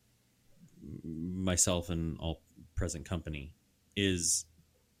myself and all present company is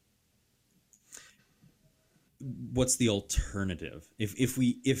what's the alternative?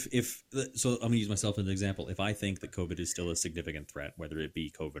 So I'm going to use myself as an example. If I think that COVID is still a significant threat, whether it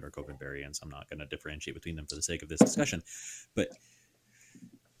be COVID or COVID variants, I'm not going to differentiate between them for the sake of this discussion. But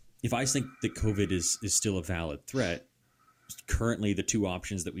if I think that COVID is still a valid threat, currently the 2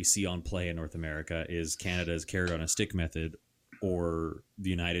 options that we see on play in North America is Canada's carrot on a stick method, or the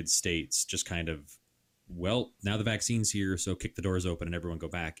United States just kind of, well, now the vaccine's here, so kick the doors open and everyone go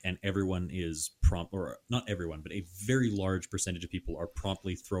back. And everyone is prompt, or not everyone, but a very large percentage of people are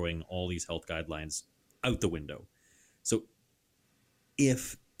promptly throwing all these health guidelines out the window. So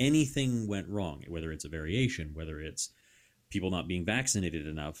if anything went wrong, whether it's a variation, whether it's people not being vaccinated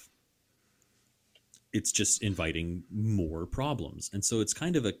enough, it's just inviting more problems. And so it's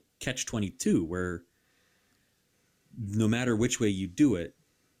kind of a catch-22 where no matter which way you do it,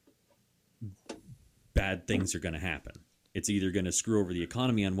 bad things are going to happen. It's either going to screw over the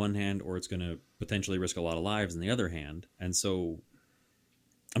economy on one hand, or it's going to potentially risk a lot of lives on the other hand. And so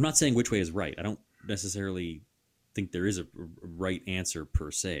I'm not saying which way is right. I don't necessarily think there is a right answer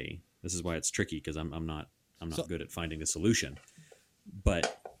per se. This is why it's tricky, because I'm not good at finding a solution.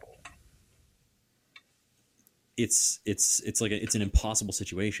 But it's an impossible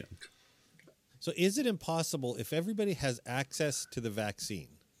situation. So is it impossible if everybody has access to the vaccine?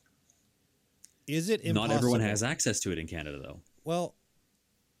 Is it impossible? Not everyone has access to it in Canada, though. Well,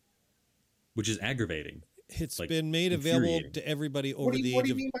 which is aggravating. It's been made available to everybody over the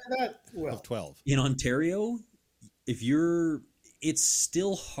age of 12. In Ontario, it's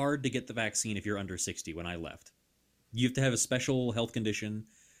still hard to get the vaccine if you're under 60 when I left. You have to have a special health condition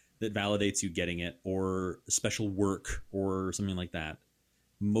that validates you getting it, or special work or something like that.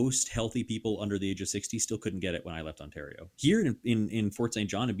 Most healthy people under the age of 60 still couldn't get it when I left Ontario. Here in Fort St.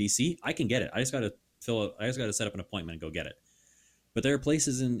 John in BC, I can get it. I just got to set up an appointment and go get it. But there are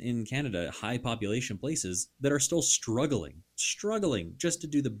places in Canada, high population places, that are still struggling just to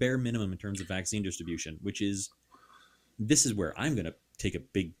do the bare minimum in terms of vaccine distribution, this is where I'm going to take a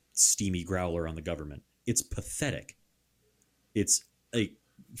big steamy growler on the government. It's pathetic. It's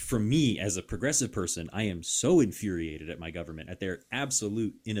for me, as a progressive person, I am so infuriated at my government, at their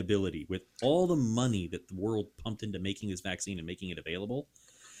absolute inability, with all the money that the world pumped into making this vaccine and making it available,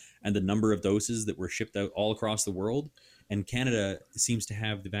 and the number of doses that were shipped out all across the world. And Canada seems to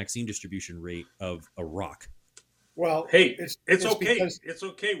have the vaccine distribution rate of a rock. Well, hey, it's okay. It's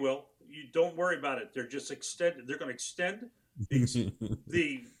okay, Will. You don't worry about it. They're just extended. They're going to extend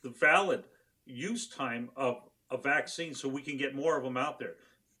the valid use time of a vaccine so we can get more of them out there.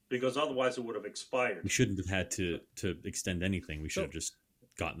 Because otherwise it would have expired. We shouldn't have had to extend anything. We should have just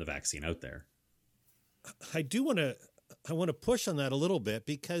gotten the vaccine out there. I want to push on that a little bit,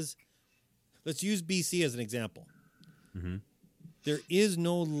 because let's use BC as an example. Mm-hmm. There is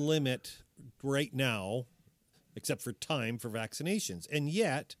no limit right now, except for time, for vaccinations. And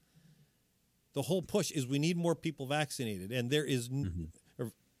yet the whole push is we need more people vaccinated. And there is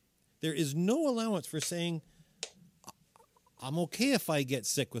no allowance for saying, I'm okay if I get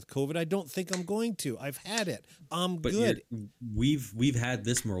sick with COVID. I don't think I'm going to. I've had it. I'm good. We've had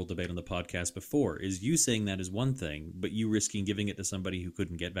this moral debate on the podcast before. Is you saying that is one thing, but you risking giving it to somebody who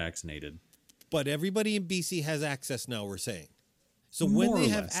couldn't get vaccinated. But everybody in BC has access now, we're saying. So when they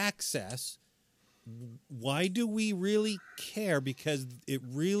have access, why do we really care? Because it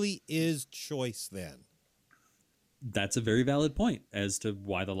really is choice then. That's a very valid point as to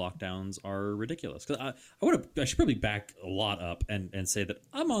why the lockdowns are ridiculous. Because I should probably back a lot up and say that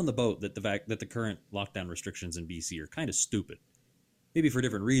I'm on the boat that the current lockdown restrictions in BC are kind of stupid. Maybe for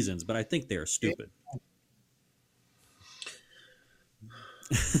different reasons, but I think they are stupid.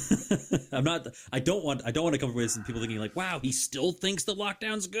 I don't want to come up with people thinking like, wow, he still thinks the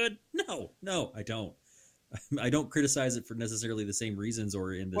lockdown's good. No, I don't. I don't criticize it for necessarily the same reasons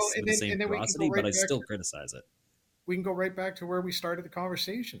or in Well, the same and then we can go ferocity, but right I back. still criticize it. We can go right back to where we started the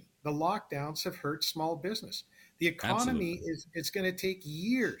conversation. The lockdowns have hurt small business. The economy Absolutely. is it's going to take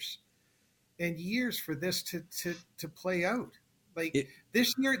years and years for this to play out. Like It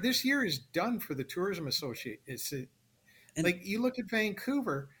this year is done for the tourism associate. and Like you look at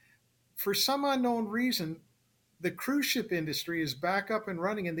Vancouver, for some unknown reason, the cruise ship industry is back up and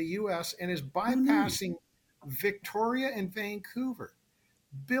running in the US and is oh no. bypassing Victoria and Vancouver.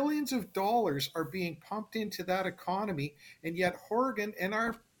 Billions of dollars are being pumped into that economy, and yet Horgan and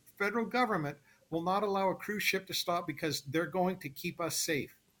our federal government will not allow a cruise ship to stop because they're going to keep us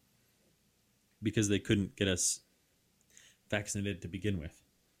safe. Because they couldn't get us vaccinated to begin with,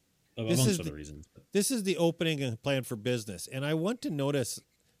 This amongst is other the, reasons. this is the opening plan for business, and I want to notice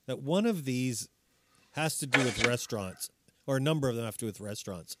that one of these has to do with restaurants, or a number of them have to do with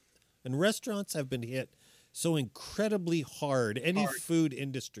restaurants, and restaurants have been hit so incredibly hard. Any food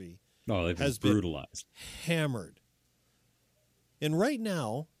industry Oh, they've been has been brutalized. hammered, and right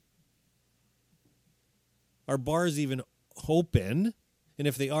now, are bars even open? And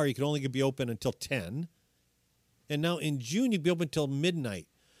if they are, you can only be open until 10. And now in June, you'd be open until midnight.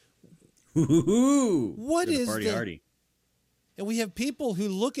 Woo-hoo-hoo. What Good is party the- hardy? And we have people who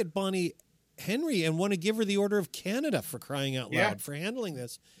look at Bonnie Henry and want to give her the Order of Canada for crying out loud for handling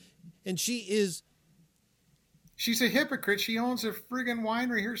this. And she's a hypocrite. She owns a friggin'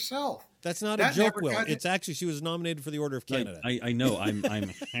 winery herself. that's not That a joke, never Will. got It's actually she was nominated for the Order of Like, Canada. I know. I'm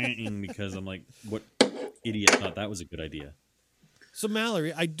hanging because I'm like, what idiot thought that was a good idea? So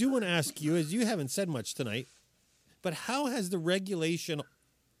Mallory, I do want to ask you, as you haven't said much tonight, but how has the regulation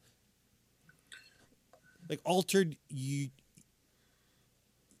altered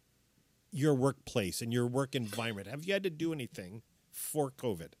your workplace and your work environment? Have you had to do anything for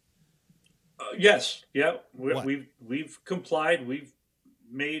COVID? Yes, yeah, What? we've complied. We've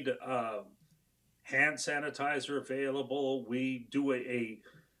made hand sanitizer available. We do a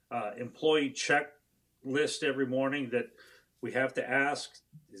employee checklist every morning that we have to ask: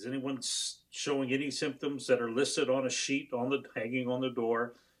 is anyone showing any symptoms that are listed on a sheet hanging on the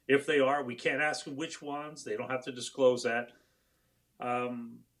door? If they are, we can't ask them which ones. They don't have to disclose that.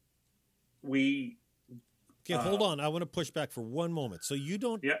 Okay, hold on. I want to push back for one moment. So you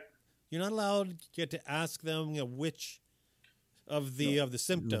don't. Yeah. You're not allowed to get to ask them which of the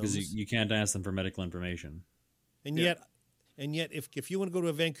symptoms. Because you can't ask them for medical information. And yet, if you want to go to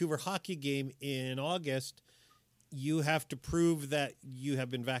a Vancouver hockey game in August, you have to prove that you have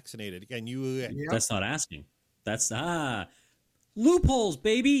been vaccinated. And you. That's not asking. That's loopholes,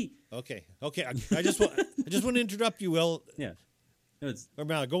 baby. Okay. I just want to interrupt you, Will. Yeah. Or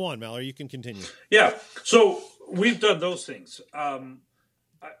Mallory, go on, Mallory. You can continue. Yeah. So we've done those things.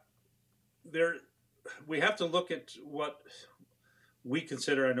 We have to look at what we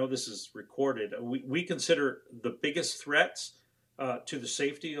consider. I know this is recorded. We consider the biggest threats to the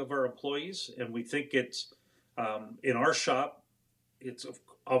safety of our employees, and we think it's in our shop. It's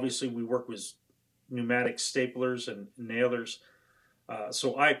obviously we work with pneumatic staplers and nailers.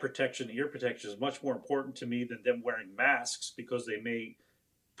 So eye protection, ear protection is much more important to me than them wearing masks because they may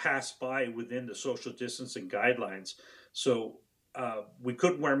pass by within the social distancing guidelines. So we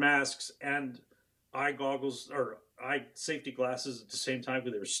couldn't wear masks and eye goggles or eye safety glasses at the same time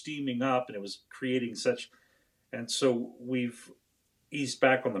because they were steaming up and it was creating such. And so we've eased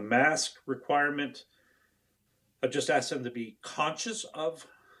back on the mask requirement. I just asked them to be conscious of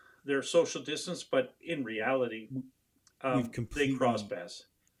their social distance, but in reality, they cross paths.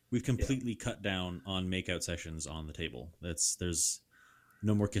 We've completely cut down on makeout sessions on the table. There's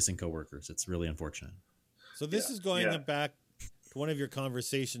no more kissing coworkers. It's really unfortunate. So this is going back to one of your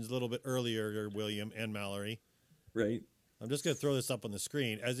conversations a little bit earlier, William and Mallory. Right. I'm just going to throw this up on the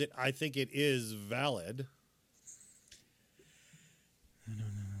screen I think it is valid.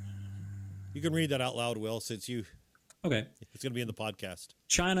 You can read that out loud, Will, since Okay. It's going to be in the podcast.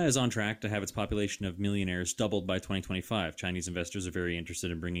 China is on track to have its population of millionaires doubled by 2025. Chinese investors are very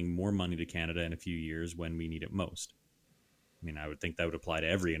interested in bringing more money to Canada in a few years when we need it most. I mean, I would think that would apply to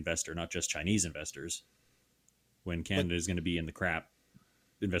every investor, not just Chinese investors. When Canada is going to be in the crap,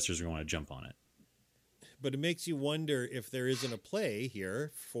 investors are going to want to jump on it. But it makes you wonder if there isn't a play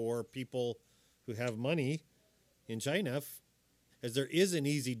here for people who have money in China, as there is an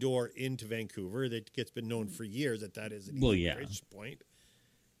easy door into Vancouver that gets been known for years that is an easy bridge point.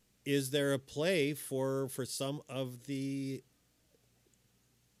 Is there a play for some of the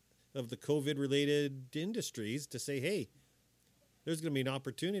COVID related industries to say, hey, there's going to be an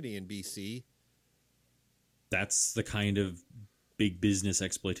opportunity in BC? That's the kind of big business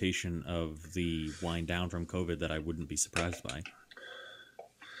exploitation of the wind down from COVID that I wouldn't be surprised by.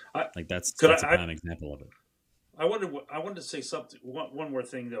 Like that's a prime example of it. I wanted to say something. One more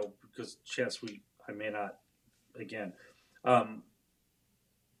thing though, because I may not again.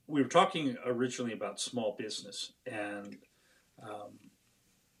 We were talking originally about small business, and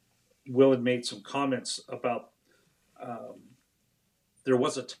Will had made some comments about there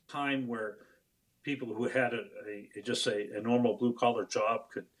was a time where people who had a normal blue collar job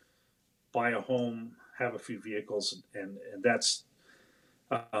could buy a home, have a few vehicles, and that's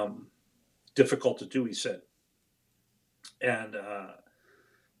difficult to do, he said. And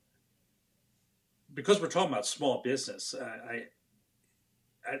because we're talking about small business,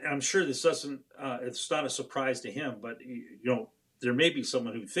 I'm sure this doesn't, it's not a surprise to him, but there may be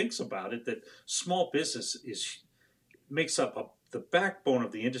someone who thinks about it, that small business makes up the backbone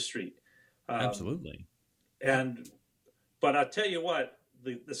of the industry. Absolutely. But I'll tell you what,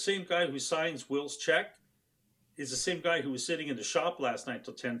 the same guy who signs Will's check is the same guy who was sitting in the shop last night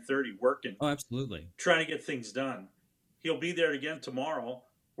till 10:30 working. Oh, absolutely. Trying to get things done. He'll be there again tomorrow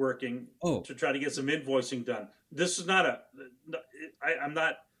working to try to get some invoicing done. This is not I'm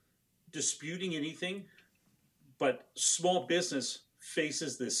not disputing anything, but small business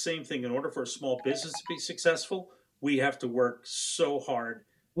faces the same thing. In order for a small business to be successful, we have to work so hard.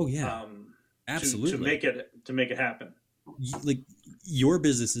 Oh yeah, absolutely. To make it happen. Like your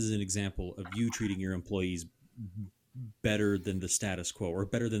business is an example of you treating your employees better than the status quo, or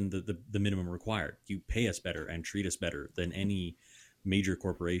better than the minimum required. You pay us better and treat us better than any major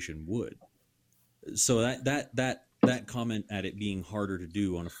corporation would. So that comment at it being harder to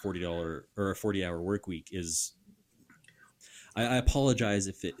do on a $40 or a 40-hour work week is, I apologize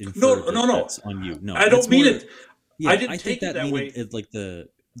if it infers that's on you. No, I don't mean it. Yeah, I didn't take it that way. It, like the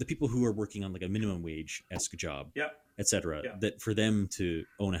people who are working on like a minimum wage-esque job, etc. Yeah. That for them to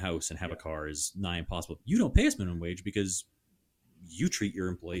own a house and have a car is nigh impossible. You don't pay us minimum wage because you treat your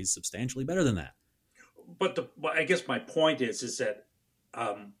employees substantially better than that. But I guess my point is that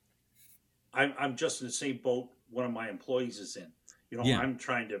I'm just in the same boat one of my employees is in. I'm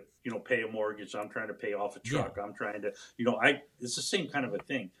trying to pay a mortgage. I'm trying to pay off a truck. I'm trying to it's the same kind of a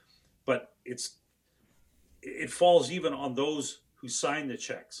thing, but it falls even on those who sign the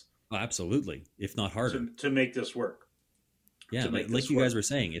checks. Oh, absolutely, if not harder, to make this work. Yeah, like you guys were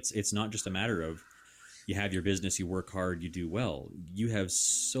saying, it's not just a matter of you have your business, you work hard, you do well. You have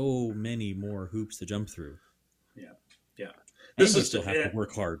so many more hoops to jump through. Yeah. And you still have to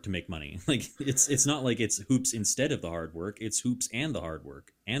work hard to make money. Like it's not like it's hoops instead of the hard work. It's hoops and the hard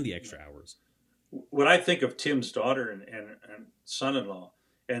work and the extra hours. When I think of Tim's daughter and son-in-law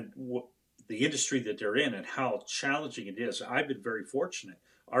and the industry that they're in and how challenging it is, I've been very fortunate.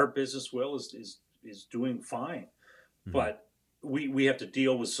 Our business, Will, is doing fine, but we have to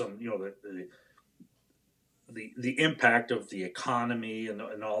deal with some, the impact of the economy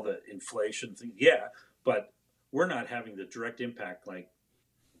and all the inflation thing. Yeah, but we're not having the direct impact like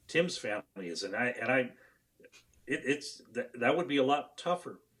Tim's family is, that would be a lot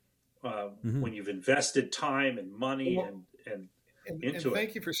tougher when you've invested time and money and into it.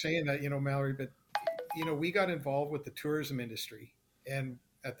 Thank you for saying that, Mallory. But we got involved with the tourism industry, and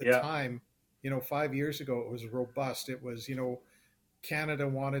at the time, 5 years ago, it was robust. It was, Canada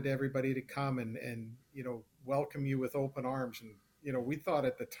wanted everybody to come and welcome you with open arms, and we thought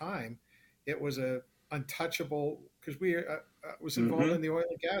at the time it was a untouchable, because we was involved in the oil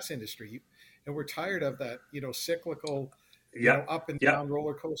and gas industry, and we're tired of that cyclical up and down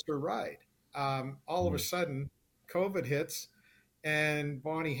roller coaster ride. All of a sudden COVID hits and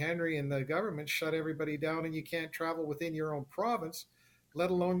Bonnie Henry and the government shut everybody down, and you can't travel within your own province,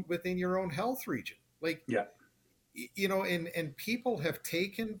 let alone within your own health region. And people have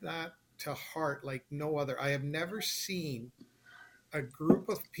taken that to heart like no other. I have never seen a group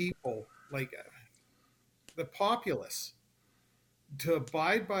of people like the populace to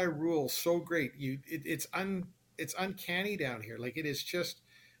abide by rules so great. It's uncanny down here. Like, it is just,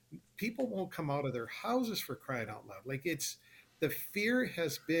 people won't come out of their houses for crying out loud. Like, the fear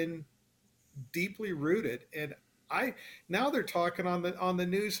has been deeply rooted. And now they're talking on the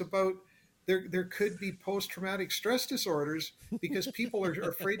news about there could be post-traumatic stress disorders because people are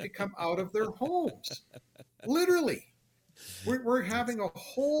afraid to come out of their homes. Literally. We're having a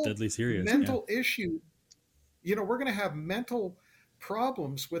whole deadly serious mental issue. We're going to have mental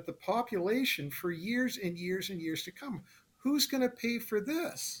problems with the population for years and years and years to come. Who's going to pay for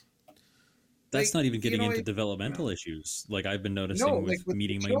this? That's not even getting into developmental issues. Like I've been noticing with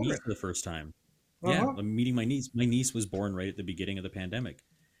meeting my niece for the first time. Yeah, I'm meeting my niece. My niece was born right at the beginning of the pandemic.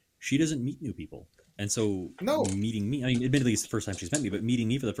 She doesn't meet new people. And so No. meeting me, I mean, admittedly, it's the first time she's met me, but meeting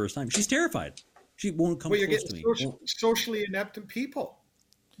me for the first time, she's terrified. She won't come Well, you're close getting to me. socially inept people.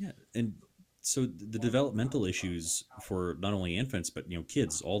 Yeah, and so the developmental issues for not only infants but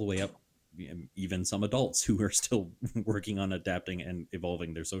kids all the way up, even some adults who are still working on adapting and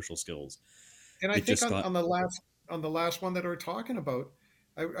evolving their social skills. And I It think just got on the last one that we're talking about,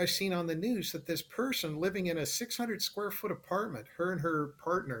 I seen on the news that this person living in a 600 square foot apartment, her and her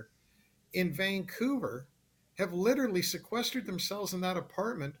partner in Vancouver, have literally sequestered themselves in that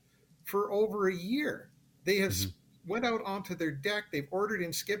apartment for over a year. They have Mhm. went out onto their deck. They've ordered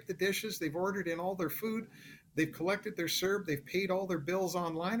in Skip the Dishes. They've ordered in all their food. They've collected their CERB. They've paid all their bills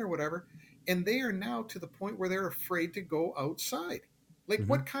online or whatever. And they are now to the point where they're afraid to go outside. Like, Mhm.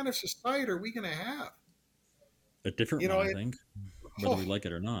 what kind of society are we going to have? a different You one, know, I think, whether we like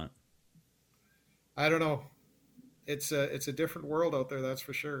it or not. I don't know. It's a different world out there, that's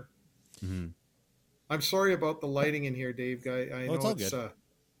for sure. Mhm. I'm sorry about the lighting in here, Dave. I Oh, it's know all it's good.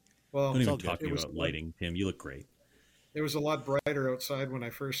 well, Don't It's even all good. talk to it me was about lighting, Tim. You look great. it was a lot brighter outside when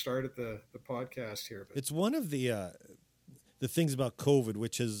I first started the podcast here. But It's one of the things about COVID,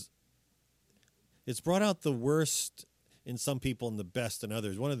 which is it's brought out the worst in some people and the best in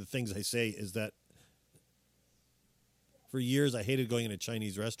others. One of the things I say is that for years I hated going into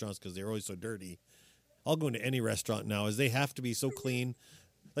Chinese restaurants because they're always so dirty. I'll go into any restaurant now as they have to be so clean.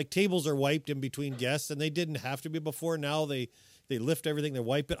 Like tables are wiped in between guests, and they didn't have to be before. Now they lift everything, they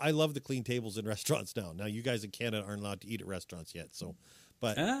wipe it. I love the clean tables in restaurants now. Now you guys in Canada aren't allowed to eat at restaurants yet, so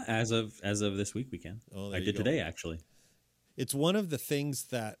but As of this week, we can. oh, I there you did go. today, actually. It's one of the things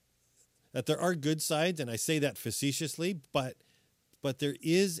that there are good sides, and I say that facetiously, but there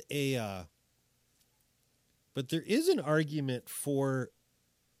is a an argument for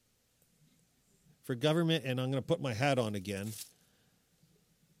government, and I'm going to put my hat on again.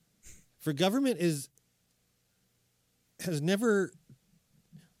 For government has never,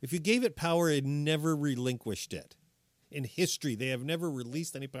 if you gave it power, it never relinquished it. In history, they have never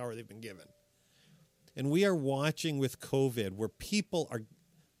released any power they've been given. And we are watching with COVID where people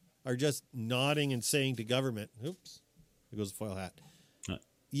are just nodding and saying to government, oops, there goes the foil hat.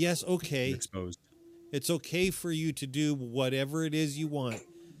 Yes, okay. You're exposed. It's okay for you to do whatever it is you want.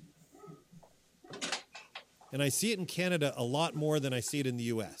 And I see it in Canada a lot more than I see it in the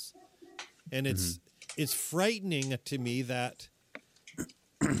US. And it's frightening to me that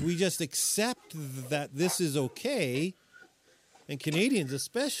we just accept that this is okay. And Canadians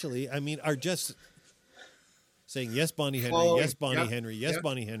especially, I mean, are just saying, yes, Bonnie Henry, yes, Bonnie Henry, yes,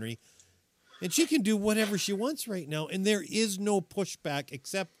 Bonnie Henry. And she can do whatever she wants right now. And there is no pushback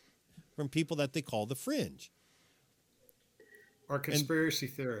except from people that they call the fringe. or conspiracy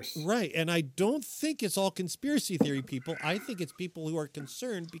theorists. Right. And I don't think it's all conspiracy theory people. I think it's people who are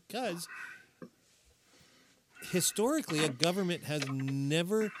concerned because historically a government has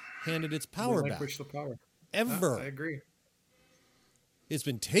never handed its power back. Relinquish the power. Ever. I agree. It's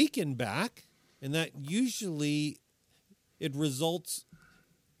been taken back, and that usually it's a result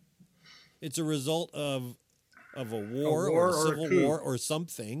of a war or a civil war or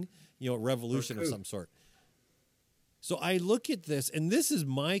something, a revolution of some sort. So I look at this, and this is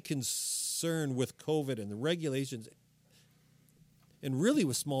my concern with COVID and the regulations, and really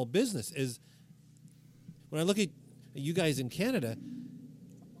with small business, is when I look at you guys in Canada,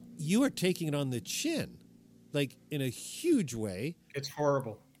 you are taking it on the chin, like in a huge way. It's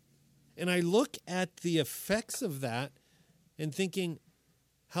horrible. And I look at the effects of that and thinking,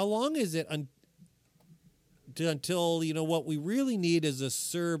 how long is it until what we really need is a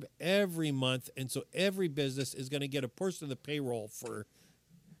CERB every month, and so every business is going to get a portion of the payroll for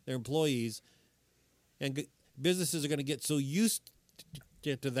their employees, and businesses are going to get so used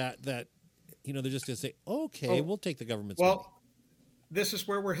to that they're just going to say, okay, we'll take the government's money. This is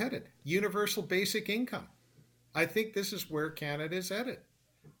where we're headed. Universal basic income. I think this is where Canada is headed.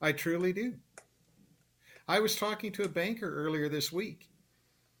 I truly do. I was talking to a banker earlier this week.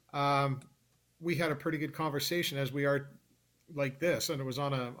 We had a pretty good conversation as we are like this, and it was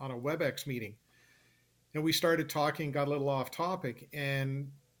on a WebEx meeting. And we started talking, got a little off topic,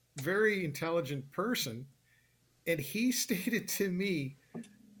 and very intelligent person. And he stated to me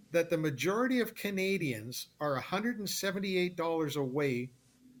that the majority of Canadians are $178 away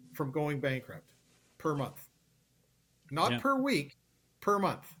from going bankrupt per month. Not per week, per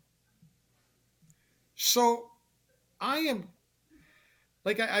month. So I am,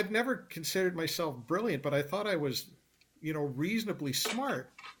 like, I've never considered myself brilliant, but I thought I was, reasonably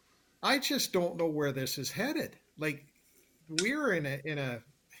smart. I just don't know where this is headed. Like, we're in a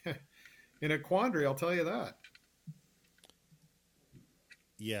in a quandary, I'll tell you that.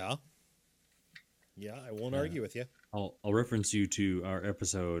 Yeah. Yeah, I won't argue with you. I'll reference you to our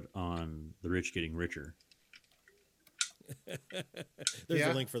episode on the rich getting richer. There's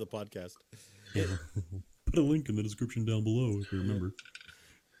a link for the podcast. Put a link in the description down below if you remember.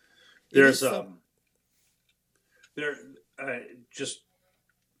 There's just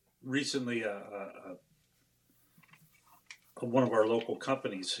recently one of our local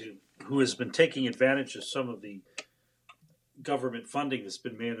companies who has been taking advantage of some of the government funding that's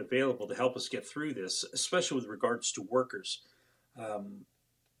been made available to help us get through this, especially with regards to workers.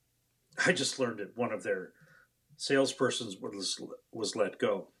 I just learned that one of their salespersons was let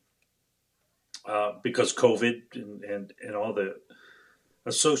go because COVID and all the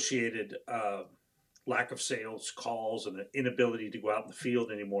associated lack of sales calls and the inability to go out in the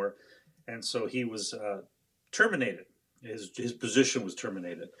field anymore. And so he was terminated. His position was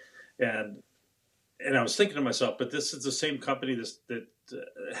terminated. And I was thinking to myself, but this is the same company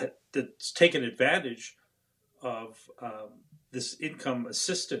that's taken advantage of this income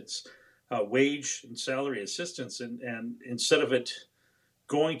assistance, wage and salary assistance. And instead of it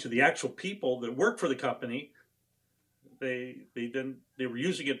going to the actual people that work for the company, they were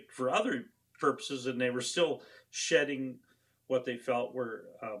using it for other purposes, and they were still shedding what they felt were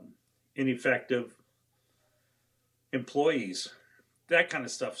ineffective employees. That kind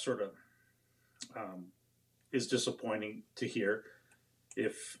of stuff sort of is disappointing to hear.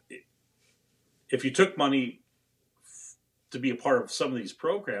 If you took money to be a part of some of these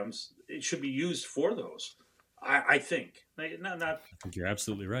programs, it should be used for those. I think. I think you're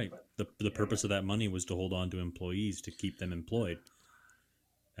absolutely right. The purpose of that money was to hold on to employees, to keep them employed.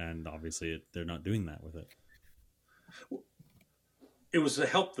 And obviously they're not doing that with it. It was to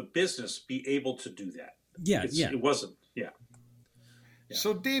help the business be able to do that. It wasn't. Yeah.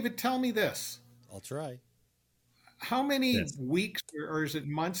 So, David, tell me this. I'll try. How many weeks or is it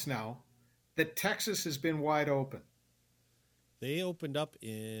months now that Texas has been wide open? They opened up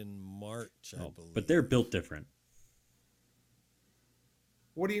in March, I believe. But they're built different.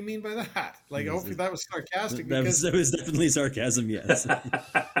 What do you mean by that? Like, hopefully that was sarcastic. That was definitely sarcasm, yes.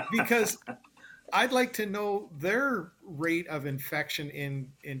 Because I'd like to know their rate of infection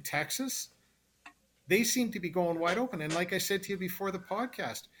in Texas. They seem to be going wide open. And like I said to you before the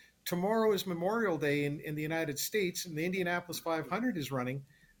podcast, tomorrow is Memorial Day in the United States, and the Indianapolis 500 is running.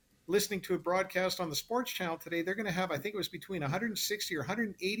 Listening to a broadcast on the Sports Channel today, they're going to have, I think it was between 160 or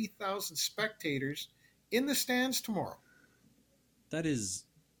 180,000 spectators in the stands tomorrow. That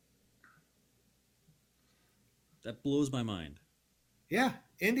blows my mind. Yeah,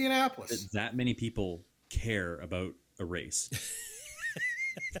 Indianapolis. That many people care about a race.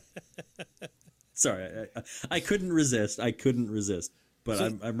 Sorry, I couldn't resist. But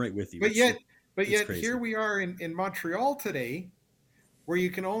I'm right with you. But yet crazy. Here we are in Montreal today, where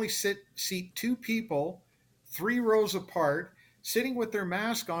you can only seat two people, 3 rows apart, sitting with their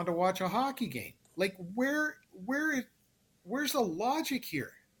mask on to watch a hockey game. Like, where's the logic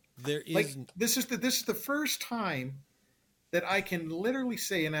here? There is. Like, this is the first time that I can literally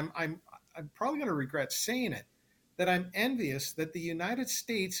say, and I'm probably going to regret saying it, that I'm envious that the United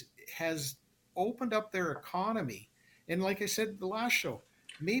States has opened up their economy. And like I said the last show,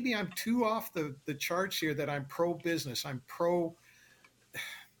 maybe I'm too off the charts here that I'm pro-business. I'm pro.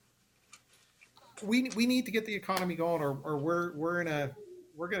 We need to get the economy going, or we're going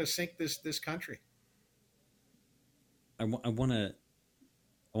to sink this country. I want to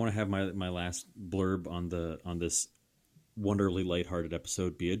have my last blurb on this wonderfully lighthearted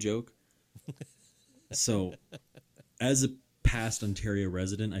episode be a joke. So, as a past Ontario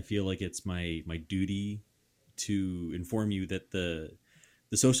resident, I feel like it's my duty to inform you that the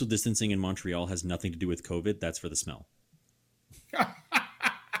social distancing in Montreal has nothing to do with COVID. That's for the smell.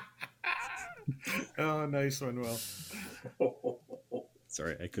 Oh, nice one, Will.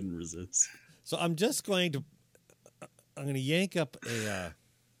 Sorry, I couldn't resist. So I'm going to yank up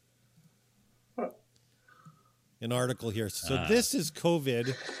an article here. So this is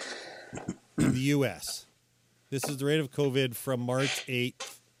COVID in the U.S. This is the rate of COVID from March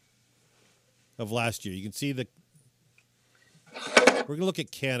 8th of last year. You can see we're going to look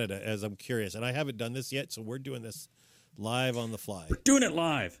at Canada, as I'm curious. And I haven't done this yet, so we're doing this live on the fly. We're doing it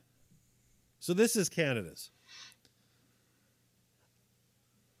live. So this is Canada's.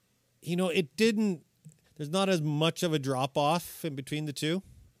 There's not as much of a drop-off in between the two.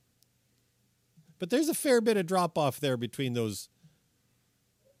 But there's a fair bit of drop-off there between those.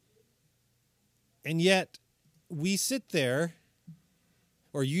 And yet, we sit there,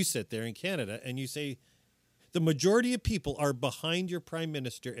 or you sit there in Canada, and you say, the majority of people are behind your prime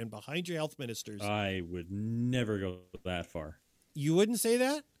minister and behind your health ministers. I would never go that far. You wouldn't say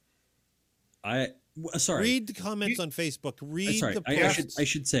that? Sorry. Read the comments on Facebook. Read Sorry, the I posts.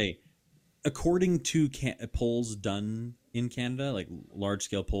 should say, according to polls done in Canada, like large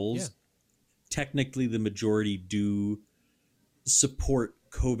scale polls, technically the majority do support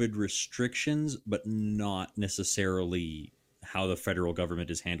COVID restrictions, but not necessarily how the federal government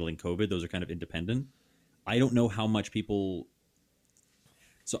is handling COVID. Those are kind of independent. I don't know how much people.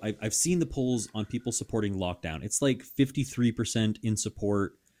 So I've seen the polls on people supporting lockdown. It's like 53% in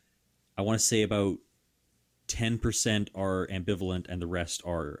support. I want to say about 10% are ambivalent and the rest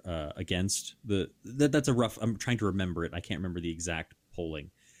are against. That's a rough. I'm trying to remember it. I can't remember the exact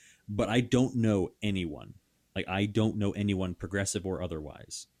polling, but I don't know anyone. Like, I don't know anyone, progressive or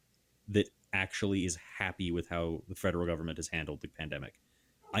otherwise, that actually is happy with how the federal government has handled the pandemic.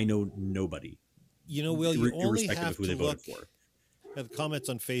 I know nobody. Will, you only irrespective have of who to they look voted for. at the comments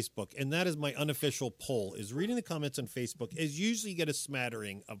on Facebook, and that is my unofficial poll, is reading the comments on Facebook is usually get a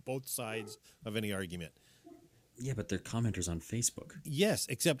smattering of both sides of any argument. Yeah, but they're commenters on Facebook. Yes,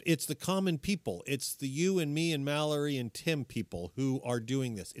 except it's the common people. It's the you and me and Mallory and Tim people who are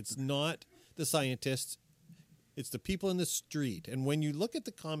doing this. It's not the scientists. It's the people in the street. And when you look at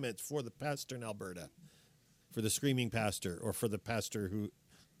the comments for the pastor in Alberta, for the screaming pastor, or for the pastor who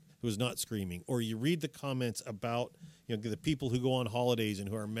is not screaming, or you read the comments about the people who go on holidays and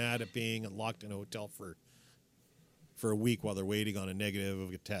who are mad at being locked in a hotel for a week while they're waiting on a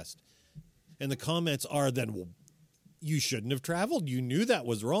negative test. And the comments are then, well, you shouldn't have traveled. You knew that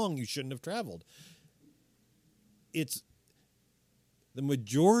was wrong. You shouldn't have traveled. It's the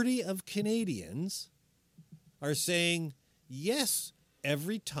majority of Canadians are saying, yes,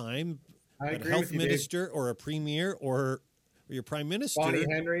 every time a health minister or a premier or your prime minister, Bonnie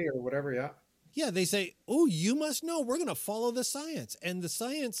Henry or whatever, yeah, they say, oh, you must know, we're going to follow the science. And the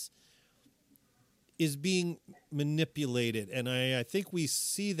science is being manipulated. And I think we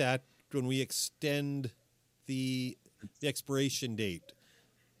see that when we extend the expiration date.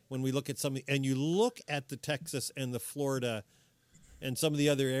 When we look at something, and you look at the Texas and the Florida and some of the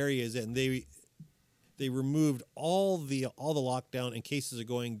other areas, and they removed all the lockdown, and cases are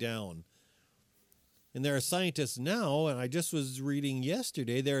going down. And there are scientists now, and I just was reading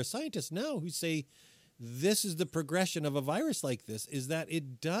yesterday, there are scientists now who say this is the progression of a virus like this, is that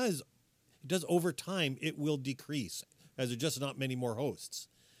it does over time, it will decrease, as there are just not many more hosts.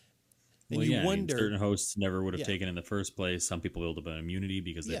 And well, you wonder, certain hosts never would have taken in the first place. Some people build up an immunity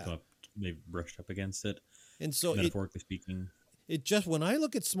because they've brushed up against it. And so, metaphorically speaking, it just, when I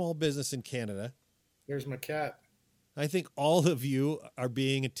look at small business in Canada, there's my cat. I think all of you are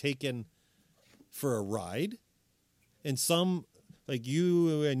being taken for a ride, and some, like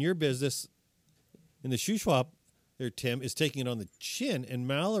you and your business in the shoe shop there, Tim, is taking it on the chin, and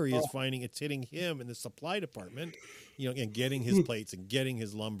Mallory is finding it's hitting him in the supply department, and getting his plates and getting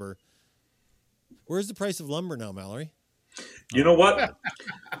his lumber. Where's the price of lumber now, Mallory? You know what?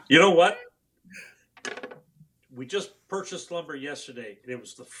 You know what? We just purchased lumber yesterday, and it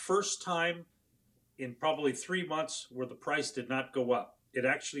was the first time in probably 3 months where the price did not go up. It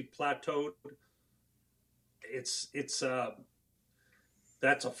actually plateaued.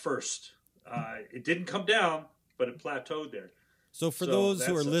 That's a first. It didn't come down, but it plateaued there. So for those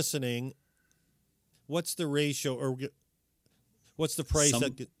who are listening, what's the ratio, or what's the price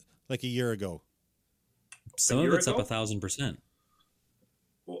like a year ago? Some of it's up 1,000%.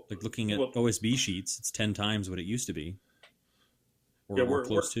 Like looking at OSB sheets, it's 10 times what it used to be, or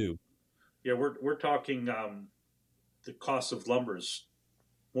close to. Yeah, we're talking the cost of lumber's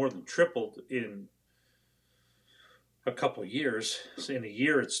more than tripled in a couple of years. So in a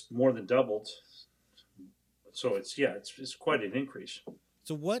year, it's more than doubled. So it's quite an increase.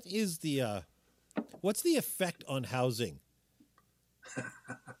 So what is what's the effect on housing?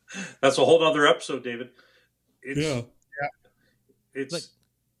 That's a whole other episode, David. It's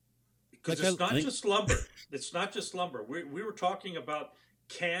not just lumber. It's not just lumber. We were talking about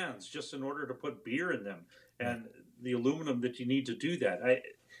cans just in order to put beer in them, and the aluminum that you need to do that.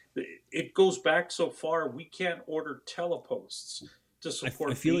 It goes back so far. We can't order teleposts to support.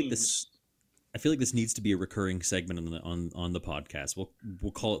 I feel like this needs to be a recurring segment on the podcast.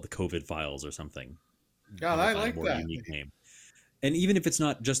 We'll call it the COVID Files or something. God, I like that. Unique name. And even if it's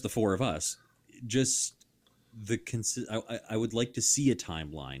not just the four of us, just I would like to see a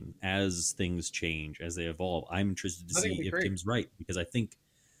timeline as things change, as they evolve. I'm interested to see if Tim's right, because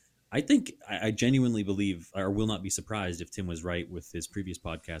I genuinely believe, or will not be surprised if Tim was right with his previous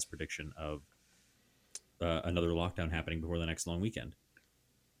podcast prediction of another lockdown happening before the next long weekend.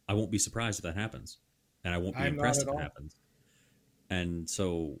 I won't be surprised if that happens, and I won't be impressed if it happens. And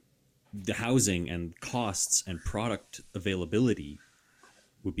so the housing and costs and product availability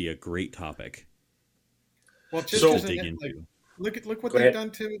would be a great topic Well, just So- as dig an, into. look what Go they've ahead.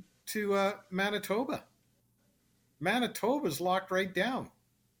 done to Manitoba. Manitoba's locked right down.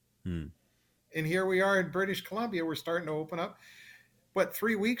 Hmm. And here we are in British Columbia. We're starting to open up. But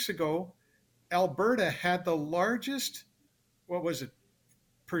 3 weeks ago, Alberta had the largest, what was it,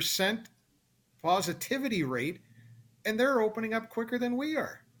 percent positivity rate, and they're opening up quicker than we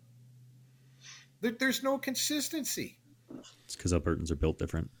are. There's no consistency. It's because Albertans are built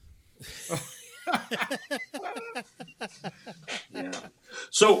different. Yeah.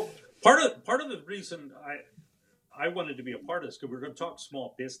 So part of the reason I wanted to be a part of this, because we're going to talk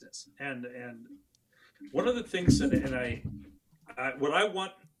small business, and one of the things that what I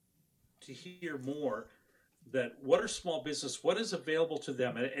want to hear more, that what are small business, what is available to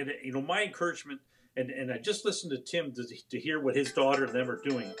them, and you know, my encouragement, and I just listened to Tim to hear what his daughter and them are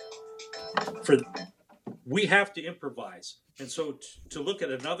doing. We have to improvise, and so to look at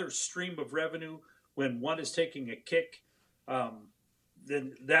another stream of revenue when one is taking a kick,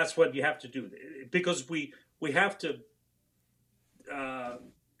 then that's what you have to do, because we have to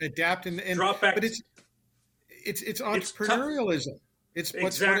Adapt and drop back. but it's entrepreneurialism. It's what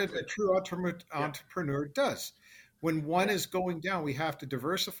Exactly. a true entrepreneur does. When one is going down, we have to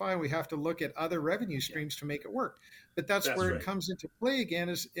diversify. We have to look at other revenue streams to make it work. But that's where right. it comes into play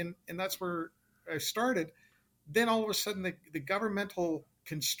again. And that's where I started. Then all of a sudden, the governmental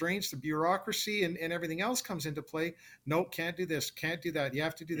constraints, the bureaucracy, and everything else comes into play. No, can't do this, can't do that. You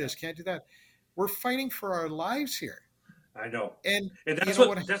have to do this, can't do that. We're fighting for our lives here. I know, And that's you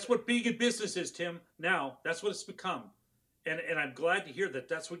know that's what being in business is, Tim. Now that's what it's become, and I'm glad to hear that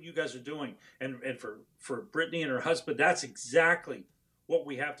that's what you guys are doing. And for Brittany and her husband, that's exactly what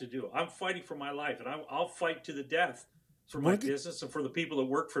we have to do. I'm fighting for my life, and I'll fight to the death for my business and for the people that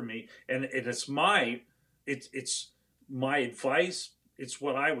work for me. And it's my advice. It's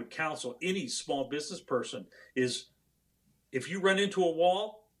what I would counsel any small business person is, if you run into a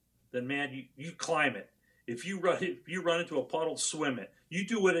wall, then man, you climb it. If you run into a puddle, swim it. You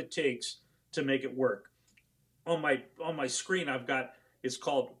do what it takes to make it work. On my screen, I've got, it's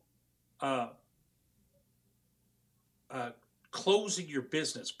called closing your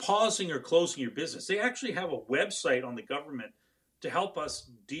business, pausing or closing your business. They actually have a website on the government to help us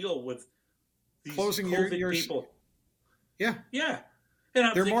deal with these closing COVID your people. Yeah. And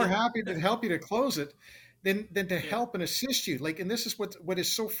I'm They're more thinking, happy to help you to close it than to help and assist you. Like, and this is what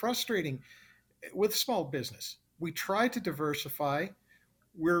is so frustrating with small business. We try to diversify.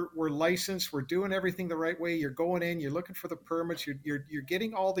 We're licensed. We're doing everything the right way. You're going in. You're looking for the permits. You're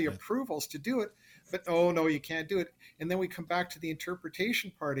getting all the approvals to do it. But oh no, you can't do it. And then we come back to the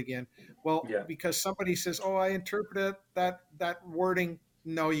interpretation part again. Well, because somebody says, "Oh, I interpreted that wording."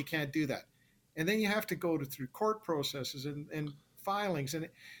 No, you can't do that. And then you have to go through court processes and filings, and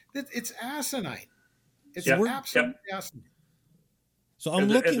it's asinine. It's absolutely asinine. So I'm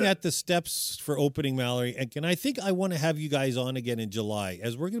looking at the steps for opening, Mallory, and I think I want to have you guys on again in July,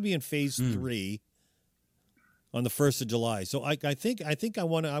 as we're going to be in phase 3 on the 1st of July. So I think I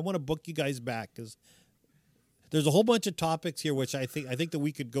want to book you guys back, because there's a whole bunch of topics here which I think that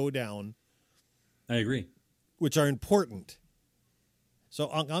we could go down. I agree. Which are important.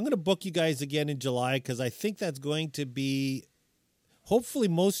 So I'm going to book you guys again in July, because I think that's going to be, hopefully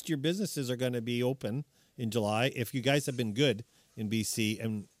most of your businesses are going to be open in July if you guys have been good in BC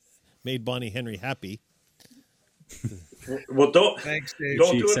and made Bonnie Henry happy. Well, Thanks, Dave.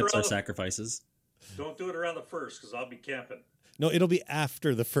 Don't She do it accepts our around sacrifices. Don't do it around the 1st, because I'll be camping. No, it'll be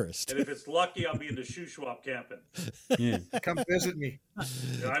after the 1st. And if it's lucky, I'll be in the shoe swap camping. Yeah. Come visit me.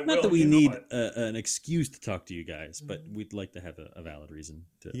 I will. Not that we you know need it. an excuse to talk to you guys, but we'd like to have a valid reason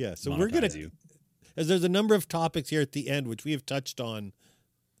to So we're going you. as there's a number of topics here at the end, which we have touched on,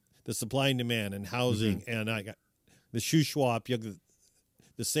 the supply and demand and housing, and I got the shoe swap,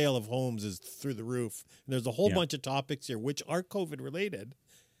 the sale of homes is through the roof. And there's a whole bunch of topics here which are COVID related,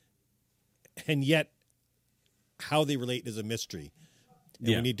 and yet how they relate is a mystery.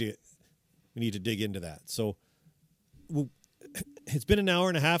 And we need to dig into that. So it's been an hour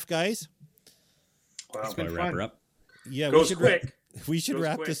and a half, guys. Wow. It's been Wrap fun. her up. Yeah, Goes quick. We should Goes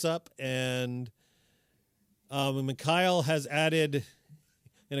wrap quick. this up. And Mikhail has added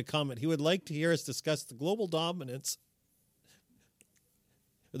in a comment, he would like to hear us discuss the global dominance,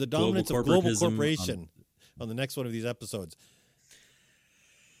 or the dominance of global corporatism corporation on the next one of these episodes.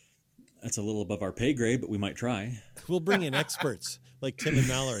 That's a little above our pay grade, but we might try. We'll bring in experts like Tim and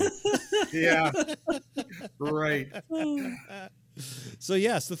Mallory. Yeah. Right. So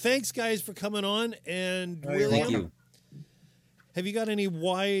thanks guys for coming on. And Oh, you're William, Thank you. have you got any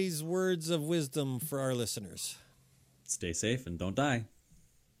wise words of wisdom for our listeners? Stay safe and don't die.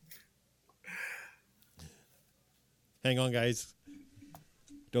 Hang on, guys.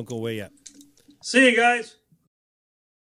 Don't go away yet. See you guys.